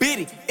 250 on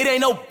Biddy. It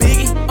ain't no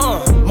biggie.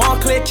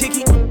 Montclair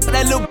Kiki.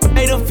 That little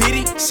made a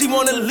viddy. She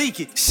wanna leak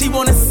it. She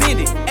wanna send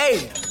it.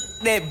 Ayy,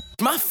 that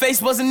my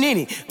face wasn't in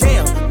it.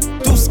 Damn.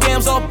 Do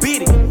scams all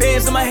beat it.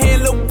 Bands in my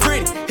hand look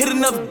pretty. Hit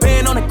another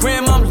band on the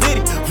gram, I'm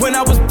litty. When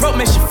I was broke,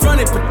 man, she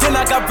fronted. But then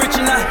I got rich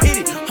and I hit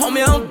it.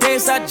 Homie, I don't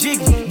dance, I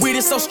jiggy. Weed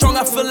is so strong,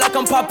 I feel like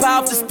I'm Popeye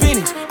off the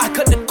spinach. I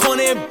cut the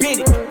corner and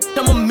bend it.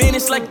 I'm a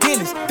menace like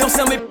Dennis. Don't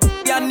sell me,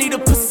 I need a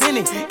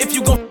percentage. If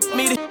you gon'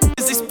 me, the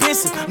is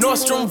expensive.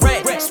 Nordstrom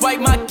rack, swipe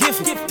my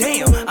gift.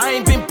 Damn, I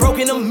ain't been broke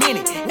in a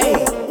minute.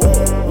 Ay.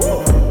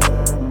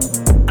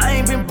 I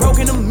ain't been broke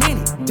in a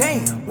minute.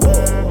 Damn.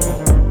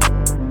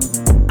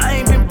 I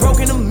ain't been broke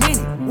in a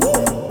minute.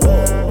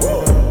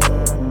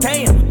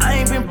 Damn, I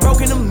ain't been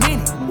broke in a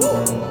minute.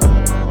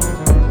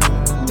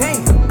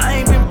 Damn, I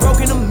ain't been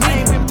broke in a minute. I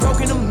ain't been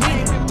broke in a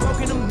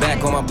minute.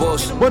 Back on my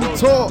bullshit. Money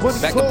talk.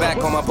 Back to back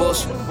on my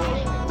bullshit.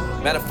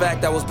 Matter of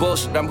fact, that was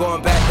bullshit. I'm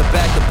going back to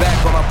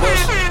back on my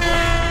bullshit.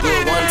 Do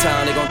it one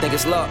time, they gon' think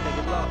it's luck.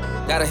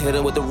 Gotta hit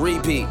it with the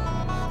repeat.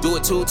 Do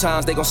it 2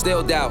 times, they gon'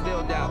 still doubt.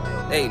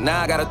 Hey,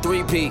 now I got a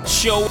 3-peat.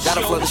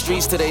 Gotta flood the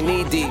streets till they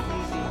knee deep.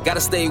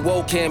 Gotta stay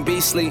woke, can't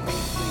be sleep.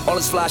 All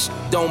this fly shit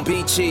don't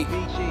be cheap.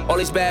 All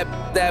these bad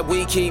that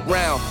we keep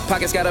round.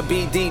 Pockets gotta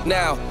be deep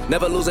now.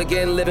 Never lose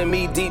again, living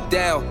me deep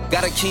down.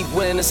 Gotta keep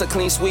winning, it's a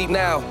clean sweep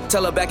now.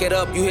 Tell her back it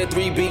up, you hear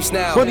 3 beeps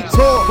now. Money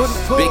talk.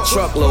 Big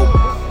truckload.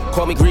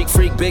 Call me Greek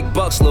freak, big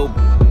bucks, little.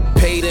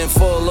 Paid in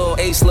full, little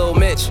Ace, little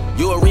Mitch.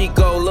 You a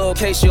Rico, little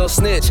case you'll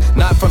snitch.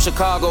 Not from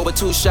Chicago, but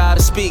too shy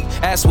to speak.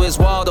 Ask where's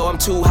Waldo, I'm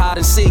too hot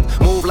and seek.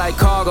 Move like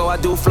cargo, I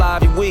do fly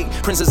every week.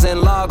 Princess in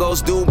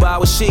Lagos,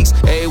 Dubai with sheiks.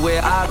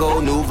 Everywhere I go,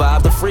 new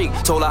vibe the freak.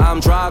 Told her I'm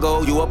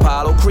Drago, you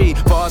Apollo Creed.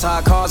 Far as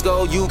high cars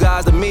go, you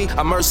guys to me.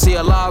 I'm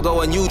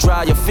Murcielago and you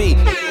dry your feet.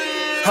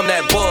 I'm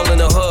that bull in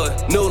the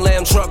hood. New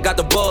lamb truck, got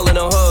the bull in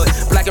the hood.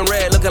 Black and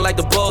red, looking like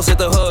the bulls hit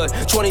the hood.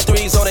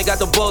 23s on it, got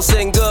the bull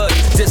sitting good.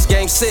 This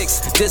game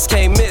 6, this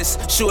can't miss.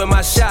 Shooting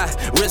my shot,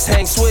 wrist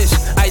hang swish.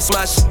 Ice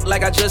my shit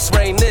like I just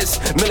sprained this.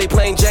 Millie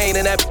plain Jane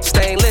and that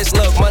stainless.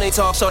 Look, money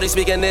talk, shorty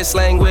speaking this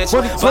language.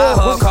 Buy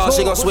her car,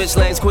 she gon' switch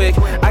lanes quick.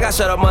 I got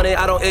shut up money,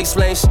 I don't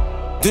explain shit.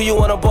 Do you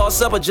wanna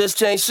boss up or just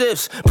change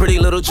shifts? Pretty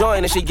little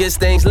joint and she gets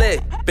things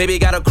lit. Baby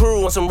got a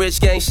crew on some rich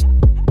gang shit.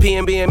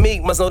 P&B and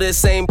Meek must know this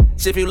same.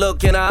 If you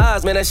look in her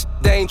eyes, man, that shit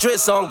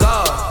dangerous on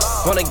God.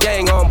 On the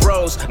gang, on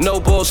bros, no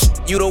bullshit,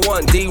 you the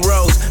one,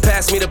 D-Rose.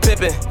 Pass me the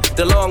Pippin,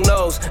 the long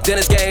nose, then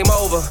it's game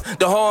over,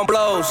 the horn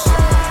blows.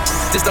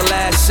 This the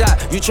last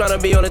shot, you tryna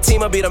be on the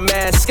team or be the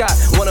mascot?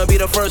 Wanna be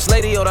the first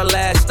lady or the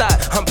last stop?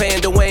 I'm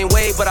paying Dwayne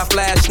Wade, but I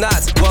flash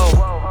knots,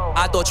 whoa.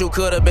 I thought you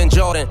could've been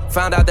Jordan.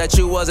 Found out that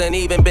you wasn't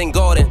even Ben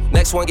Gordon.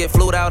 Next one get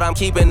flued out, I'm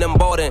keeping them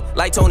boarding.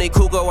 Like Tony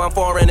Kukoc, I'm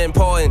foreign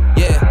important.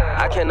 Yeah,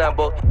 I cannot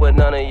book with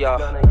none of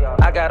y'all.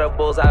 I got a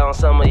bullseye on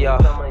some of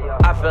y'all.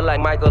 I feel like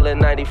Michael in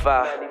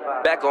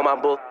 95. Back on my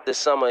book this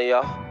summer,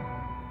 y'all.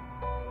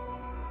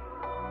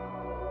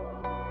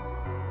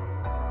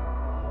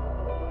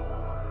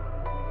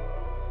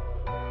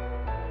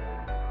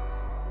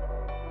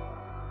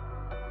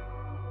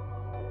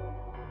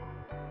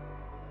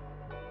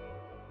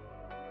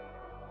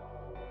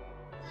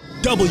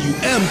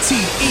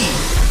 WMTE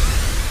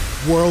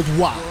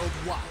Worldwide.